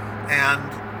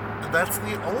 And that's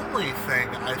the only thing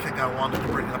I think I wanted to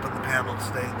bring up in the panel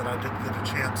today that I didn't get a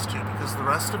chance to, because the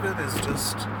rest of it is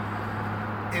just,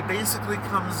 it basically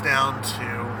comes down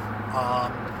to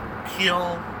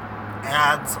Peel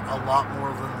adds a lot more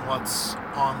than what's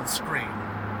on screen,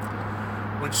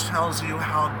 which tells you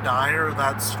how dire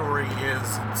that story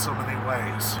is in so many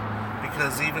ways.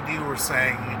 Because even you were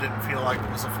saying you didn't feel like it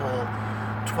was a full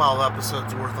 12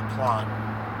 episodes worth of plot.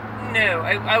 No,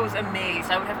 I was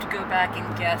amazed. I would have to go back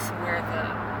and guess where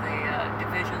the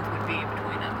divisions would be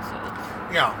between episodes.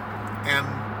 Yeah, and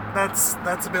that's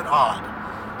a bit odd.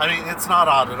 I mean, it's not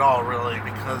odd at all, really,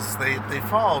 because they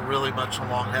fall really much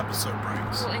along episode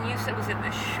breaks. Well, and you said, was it the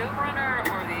showrunner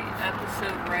or the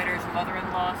episode writer's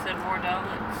mother-in-law said more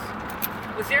Daleks?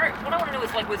 Was there, what I want to know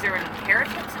is, like, was there an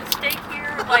inheritance at stake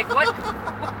here? Like, what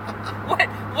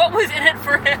was in it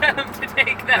for him to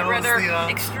take that rather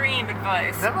extreme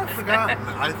advice? Never forgotten.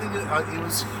 I think it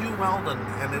was Hugh Weldon,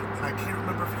 and I can't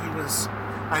remember if he was,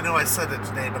 I know I said it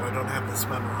today, but I don't have this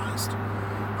memorized.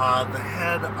 The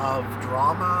head of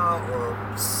drama or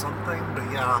something, but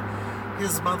yeah,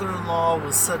 his mother-in-law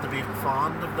was said to be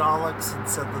fond of Daleks and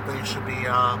said that they should be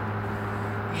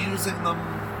using them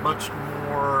much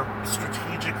more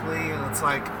strategically, and it's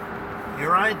like,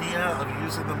 Your idea of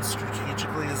using them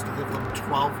strategically is to give them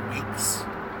 12 weeks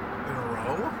in a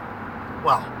row?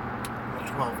 Well,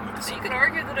 12 weeks. So you can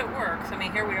argue that it works. I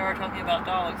mean, here we are talking about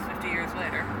Daleks 50 years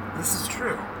later. This is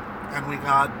true. And we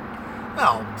got,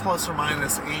 well, plus or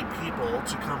minus 8 people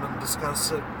to come and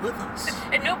discuss it with us.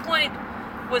 At no point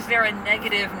was there a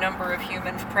negative number of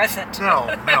humans present. No,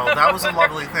 that was a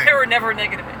lovely thing. There were never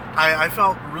negative. I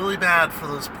felt really bad for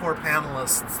those poor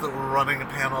panelists that were running a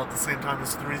panel at the same time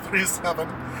as 337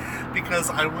 because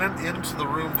I went into the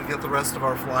room to get the rest of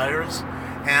our flyers,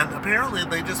 and apparently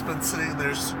they'd just been sitting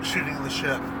there shooting the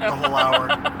shit the whole hour.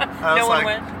 No one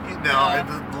went? No, it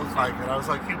didn't look like it. I was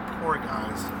like, you poor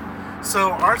guys.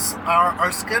 So our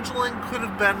scheduling could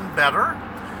have been better,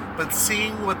 but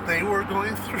seeing what they were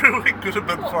going through, it could have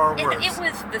been far worse. It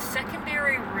was the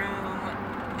secondary room,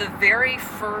 the very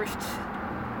first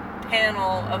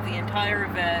panel of the entire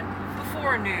event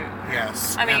before noon.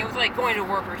 Yes. I mean, it was like going to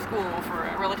work or school for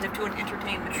relative to an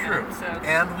entertainment True. event. So.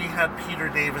 And we had Peter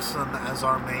Davison as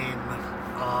our main,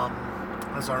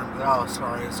 as our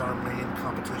main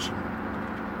competition.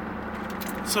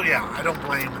 So yeah, I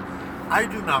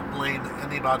do not blame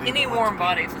anybody. Any Warm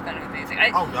Bodies was kind of amazing.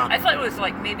 I thought it was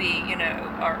like maybe,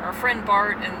 our friend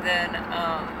Bart and then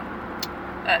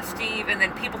Steve and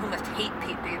then people who must hate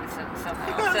Pete Davidson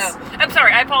somehow. Yes. So, I'm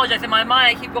sorry, I apologize. In my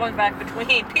mind, I keep going back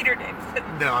between Peter Davidson,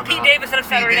 Pete Davidson of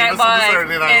Saturday Night Live,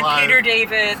 and Peter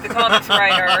David, the comics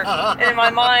writer. And in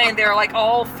my mind, they're like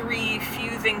all three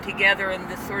fusing together in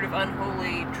this sort of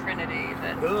unholy trinity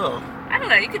that, Ugh. I don't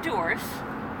know, you could do worse.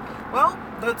 Well,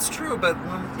 that's true, but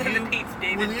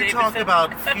when you talk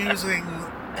about fusing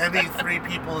any 3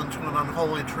 people into an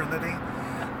unholy trinity,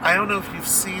 I don't know if you've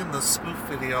seen the spoof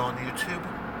video on YouTube.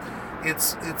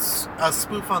 It's a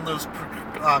spoof on those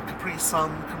Capri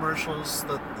Sun commercials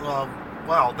that,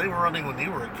 they were running when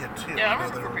you were a kid too. Yeah, I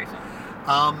remember Capri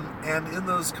Sun. And in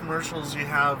those commercials you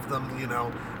have them,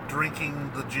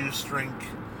 drinking the juice drink,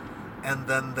 and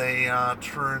then they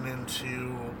turn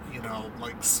into,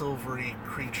 like silvery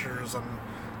creatures and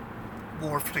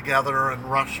morph together and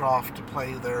rush off to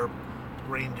play their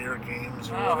reindeer games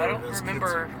or whatever. I don't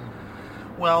remember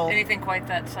anything quite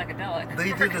that psychedelic.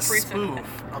 They did a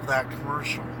spoof of that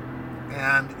commercial.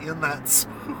 And in that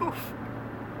spoof,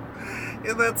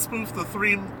 the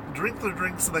 3 drink their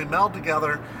drinks and they meld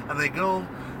together and they go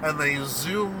and they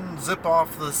zip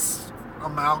off this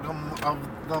amalgam of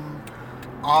them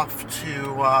off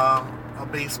to a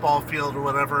baseball field or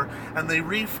whatever, and they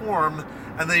reform,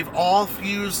 and they've all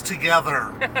fused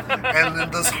together, and then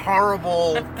this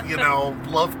horrible,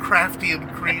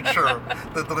 Lovecraftian creature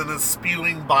that then is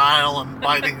spewing bile and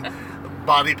biting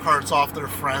body parts off their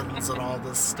friends and all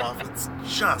this stuff. It's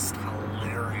just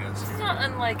hilarious. It's not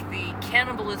unlike the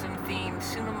cannibalism-themed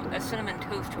cinnamon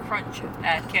toast crunch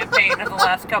ad campaign of the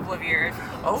last couple of years.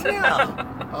 Oh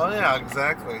yeah,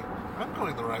 exactly. I'm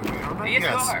going the right way, aren't I? Yes,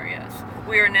 you are, yes.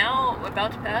 We are now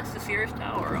about to pass the Sears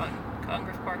Tower on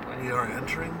Congress Parkway. We are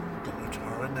entering the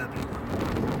Utara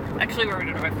Nebula. Actually, we're going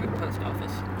to drive through the post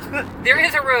office. There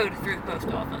is a road through the post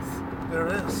office. There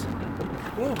is.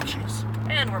 Oh, jeez.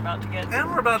 And we're about to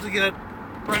get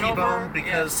run over T-boned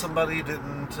because somebody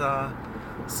didn't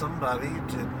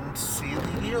see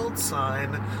the yield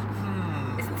sign.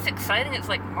 Isn't this exciting? It's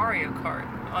like Mario Kart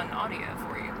on audio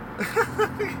for you.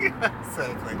 Yeah,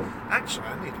 exactly. Actually,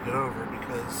 I need to get over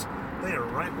because they are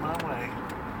right my way.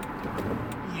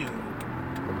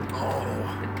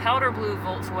 The powder blue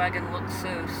Volkswagen looks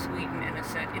so sweet and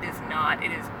innocent. It is not.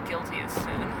 It is guilty as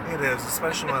sin. It is,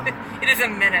 especially when it is a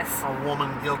menace. A woman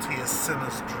guilty as sin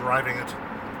is driving it.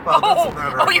 Well, it doesn't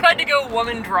matter. Oh, you had to go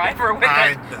woman driver with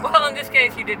I it. know. Well, in this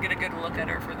case, you did get a good look at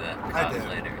her for the cops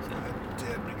later. So. I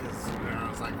did because I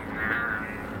was like,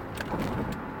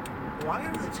 why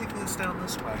are they taking us down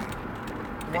this way?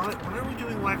 Why are we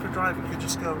doing Wacker Drive? We could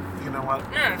just go, you know what?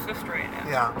 No, it's so straight now.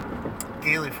 Yeah.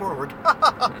 Gaily forward.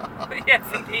 Yes,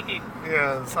 indeed.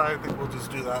 Yes, I think we'll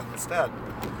just do that instead.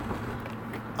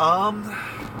 Now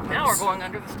we're going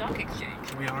under the stock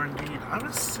exchange. We are indeed. I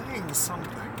was saying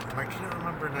something, and I can't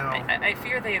remember now. I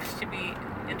fear they have to be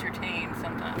entertained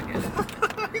sometime again.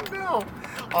 I know.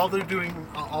 All they're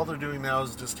doing now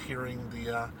is just hearing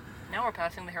the. Now we're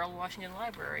passing the Harold Washington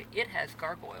Library. It has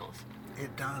gargoyles.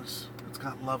 It does. It's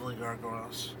got lovely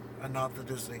gargoyles, and not the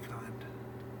Disney kind.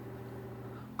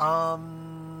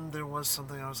 There was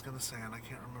something I was going to say, and I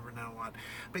can't remember now what.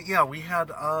 But yeah, we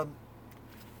had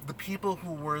the people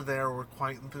who were there were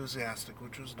quite enthusiastic,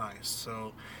 which was nice.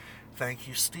 So thank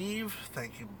you, Steve.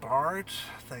 Thank you, Bart.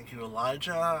 Thank you,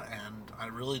 Elijah. And I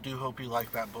really do hope you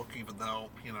like that book, even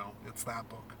though, it's that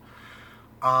book.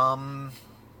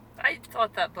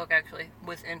 thought that book actually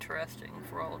was interesting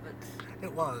for all of its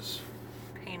It was.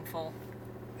 painful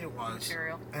It was.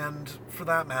 material. And for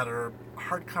that matter,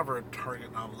 hardcover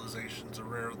Target novelizations are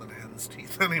rarer than hen's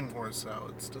teeth anymore, so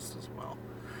it's just as well.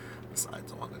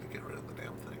 Besides, I wanted to get rid of the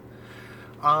damn thing.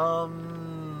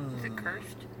 Is it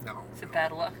cursed? No. Is it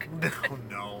bad luck?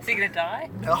 No. Is he gonna die?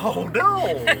 No, I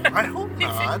hope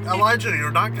not. Elijah,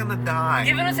 you're not gonna die.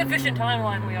 Given a sufficient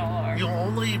timeline, we all are.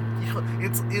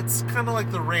 It's kind of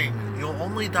like The Ring. You'll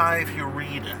only die if you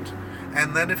read it.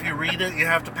 And then if you read it, you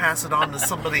have to pass it on to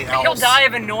somebody else. You'll die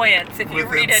of annoyance if you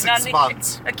within read it. 6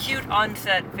 months. Acute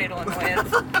onset fatal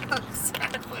annoyance.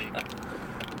 Exactly.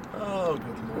 Oh,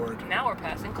 good Lord. Now we're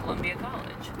passing Columbia College.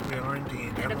 We are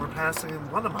indeed. And we're passing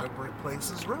one of my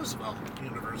workplaces, Roosevelt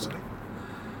University.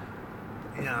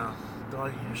 Yeah, though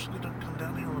I usually don't come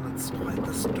down here when it's quite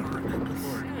this dark. Good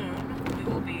Lord. Soon we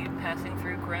will be passing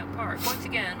through Grant Park once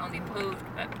again on the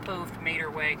paved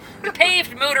motorway. The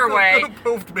paved motorway. The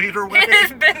paved motorway. It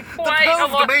has been quite a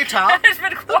long. It has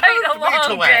been quite a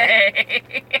long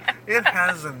day. It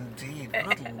has indeed.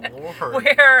 Good Lord.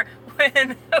 Where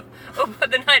when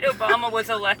the night Obama was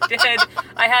elected,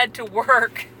 I had to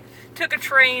work. Took a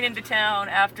train into town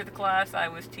after the class I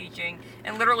was teaching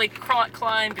and literally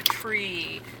climbed a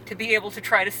tree to be able to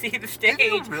try to see the stage. Did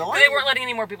you really? But they weren't letting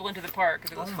any more people into the park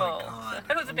because it was Oh my full. God.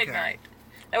 So it was a big Okay. night.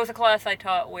 That was a class I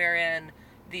taught wherein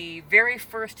the very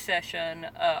first session,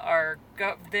 our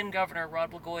then governor,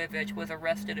 Rod Blagojevich, was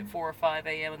arrested at 4 or 5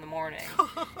 a.m. in the morning.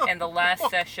 And the last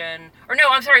session, or no,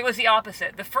 I'm sorry, it was the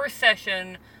opposite. The first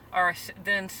session, our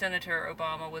then Senator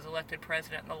Obama was elected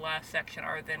president, and the last section,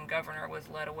 our then governor was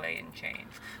led away in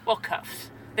chains. Well, cuffs.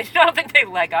 I don't think they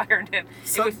leg ironed him.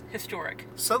 So- it was historic.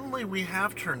 Suddenly we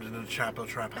have turned into a Chapo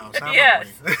Trap House, haven't Yes.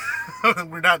 we?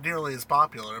 We're not nearly as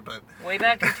popular, but Way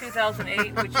back in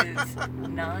 2008, which is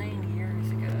 9 years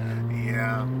ago.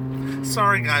 yeah.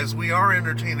 Sorry, guys, we are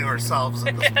entertaining ourselves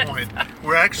at this point.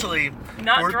 We're actually...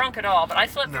 Not we're- drunk at all, but I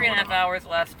slept No, 3.5 we're not. hours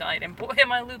last night, and boy,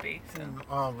 am I loopy. So.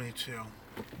 Oh, me too.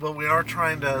 But we are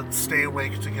trying to stay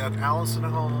awake to get Allison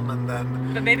home, and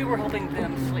then... But maybe we're helping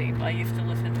them sleep. I used to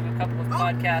listen to a couple of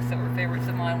podcasts that were favorites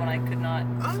of mine when I could not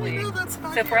Oh, sleep. no, that's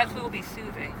not So perhaps bad. we will be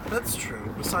soothing. That's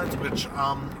true. Besides which,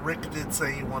 Rick did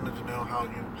say he wanted to know how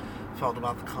you felt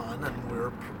about the con, and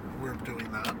we're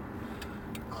doing that.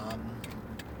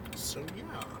 So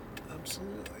yeah,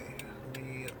 absolutely.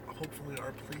 We hopefully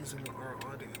are pleasing our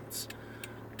audience.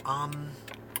 I'm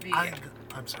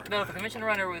sorry. No, the convention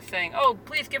runner was saying, "Oh,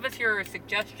 please give us your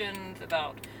suggestions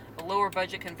about a lower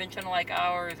budget convention like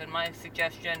ours." And my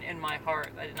suggestion, in my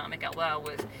heart, I did not make out loud,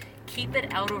 was keep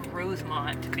it out of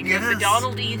Rosemont because the Yes.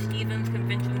 Donald E. Stevens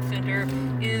Convention Center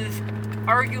is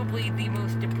arguably the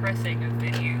most depressing of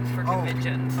venues for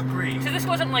conventions. Agreed. So this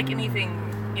wasn't like anything,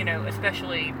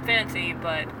 especially fancy,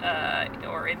 but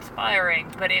or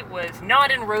inspiring. But it was not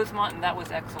in Rosemont, and that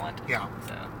was excellent. Yeah.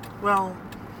 So. Well,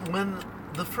 when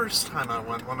the first time I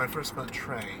went, when I first met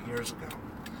Trey years ago,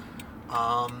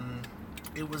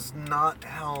 it was not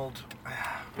held.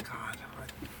 God, I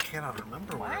cannot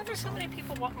remember Why where are it there was so many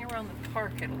people walking around the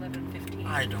park at 11:15?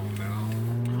 I don't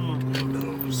know. Who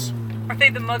knows? Are they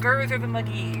the muggers or the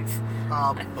muggies?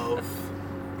 Both.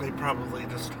 They probably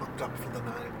just hooked up for the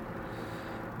night.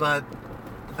 But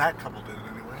that couple did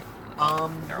anyway.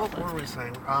 They're all What were we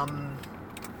saying?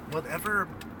 Whatever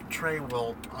Trey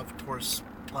will, of course,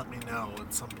 let me know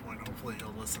at some point. Hopefully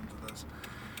he'll listen to this.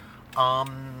 Oh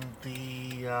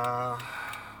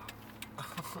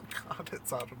God,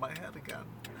 it's out of my head again.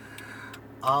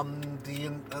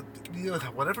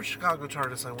 Whatever Chicago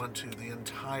TARDIS I went to, the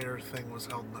entire thing was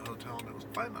held in the hotel, and it was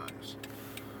quite nice.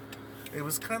 It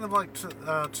was kind of like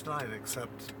tonight,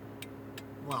 except,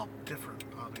 well, different,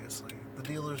 obviously. The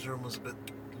dealer's room was a bit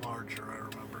larger, I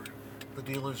remember. The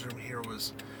dealer's room here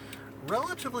was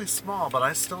relatively small, but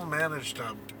I still managed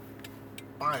to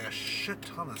buy a shit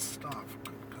ton of stuff.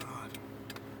 Good God.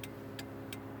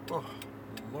 Oh,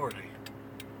 Lordy.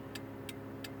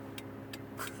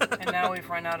 And now we've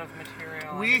run out of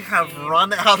material. We it have seems.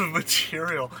 run out of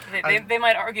material. They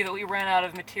might argue that we ran out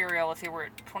of material. Let's see, we're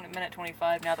at minute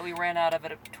 25 now, that we ran out of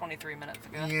it at 23 minutes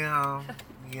ago.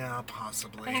 Yeah,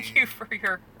 possibly. Thank you for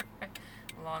your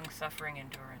long-suffering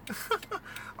endurance.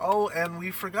 Oh, and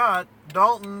we forgot.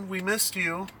 Dalton, we missed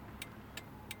you.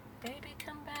 Baby,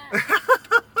 come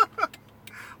back.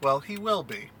 Well, he will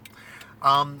be.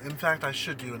 In fact, I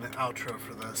should do an outro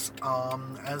for this.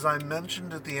 As I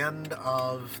mentioned at the end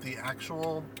of the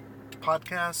actual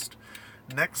podcast,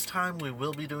 next time we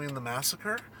will be doing the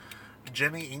massacre.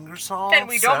 Jenny Ingersoll And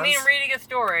we don't mean says- reading a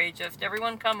story, just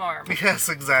everyone come armed. Yes,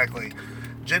 exactly.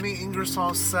 Jenny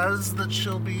Ingersoll says that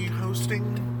she'll be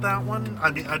hosting that one.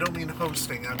 I mean, I don't mean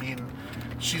hosting. I mean,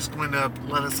 she's going to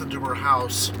let us into her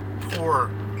house.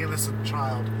 Poor innocent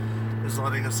child is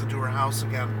letting us into her house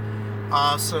again.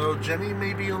 So Jenny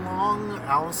may be along.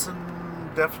 Allison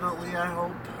definitely, I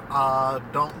hope.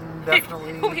 Dalton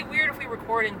definitely. It would be weird if we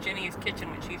record in Jenny's kitchen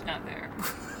when she's not there.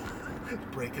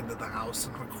 Break into the house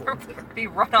and record there. Be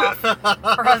run off.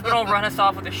 Her husband will run us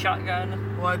off with a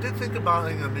shotgun. Well, I did think of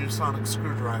buying a new sonic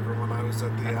screwdriver when I was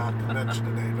at the convention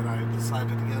today, but I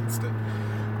decided against it.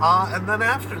 And then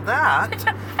after that...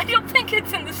 I don't think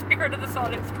it's in the spirit of the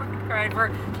sonic screwdriver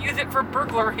to use it for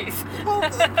burglaries. Well,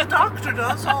 the doctor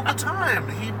does all the time.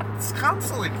 He's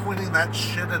constantly pointing that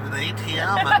shit at an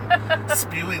ATM and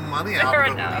spewing money out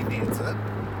of it when he needs it.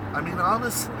 I mean,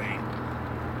 honestly...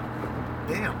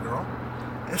 Damn, girl.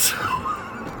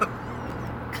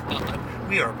 God,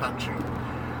 we are punchy.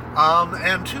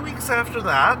 And 2 weeks after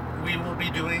that, we will be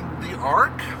doing the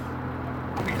Ark,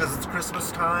 because it's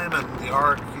Christmas time, and the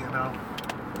Ark, you know,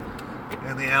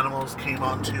 and the animals came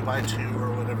on 2x2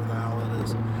 or whatever the hell it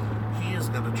is. He is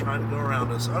going to try to go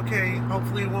around us. Okay,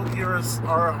 hopefully he won't hear us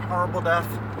our horrible death.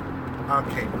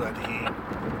 Okay, good. He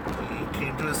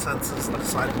came to his senses and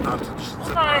decided not to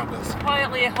zip around us.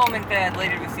 Quietly at home in bed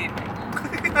later this evening.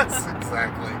 Yes,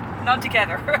 exactly. Not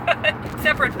together.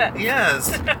 Separate beds. Yes,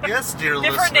 dear listeners.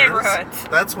 Different neighborhoods.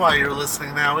 That's why you're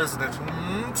listening now, isn't it?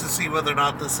 To see whether or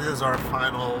not this is our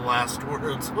final last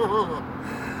words. Oh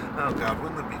God,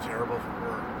 wouldn't that be terrible for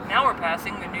her? Now we're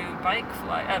passing a new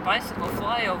bicycle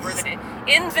flyover that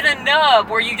ends in a nub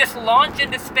where you just launch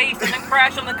into space and then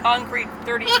crash on the concrete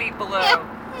 30 feet below.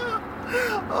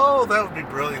 Oh, that would be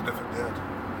brilliant if it did.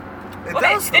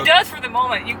 It does for the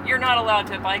moment. You're not allowed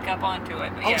to bike up onto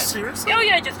it. But oh, seriously? Oh,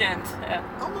 yeah, it just ends. Yeah.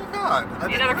 Oh, my God.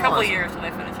 Another couple of years till they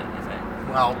finish it, they say.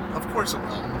 Well, of course it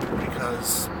will,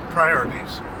 because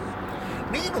priorities.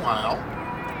 Meanwhile,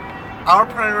 our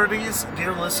priorities,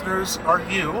 dear listeners, are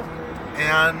you.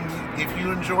 And if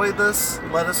you enjoy this,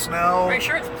 let us know. Are you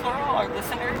sure it's plural, our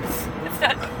listeners? It's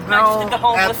not no, the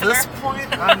whole at listener? This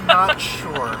point, I'm not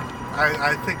sure.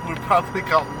 I think we probably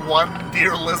got one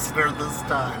dear listener this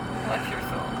time. Bless your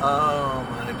soul. Oh,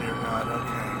 my dear God.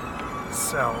 Okay.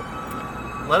 So,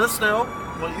 let us know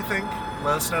what you think.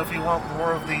 Let us know if you want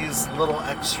more of these little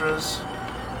extras.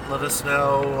 Let us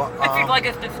know... if you'd like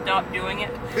us to stop doing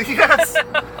it. Yes!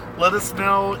 Let us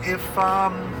know if,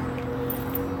 well,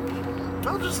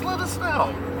 just let us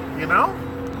know. You know?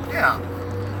 Yeah.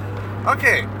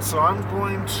 Okay, so I'm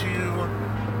going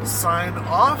to sign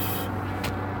off.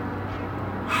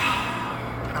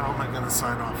 How am I going to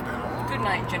sign off now? Good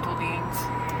night, gentle beings.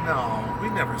 No, we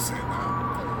never say that.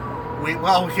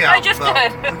 Yeah. I just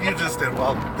did. You just did.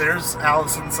 Well, there's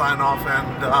Allison's sign off,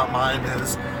 and mine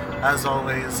is, as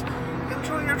always,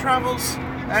 enjoy your travels,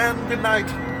 and good night.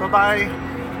 Bye-bye.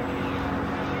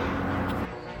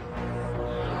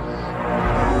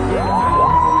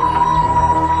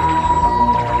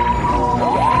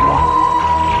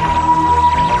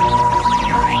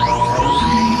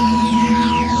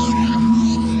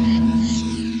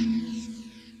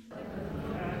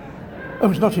 Oh,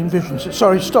 it's not in Visions.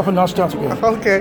 Sorry, stop and I'll start again. Okay.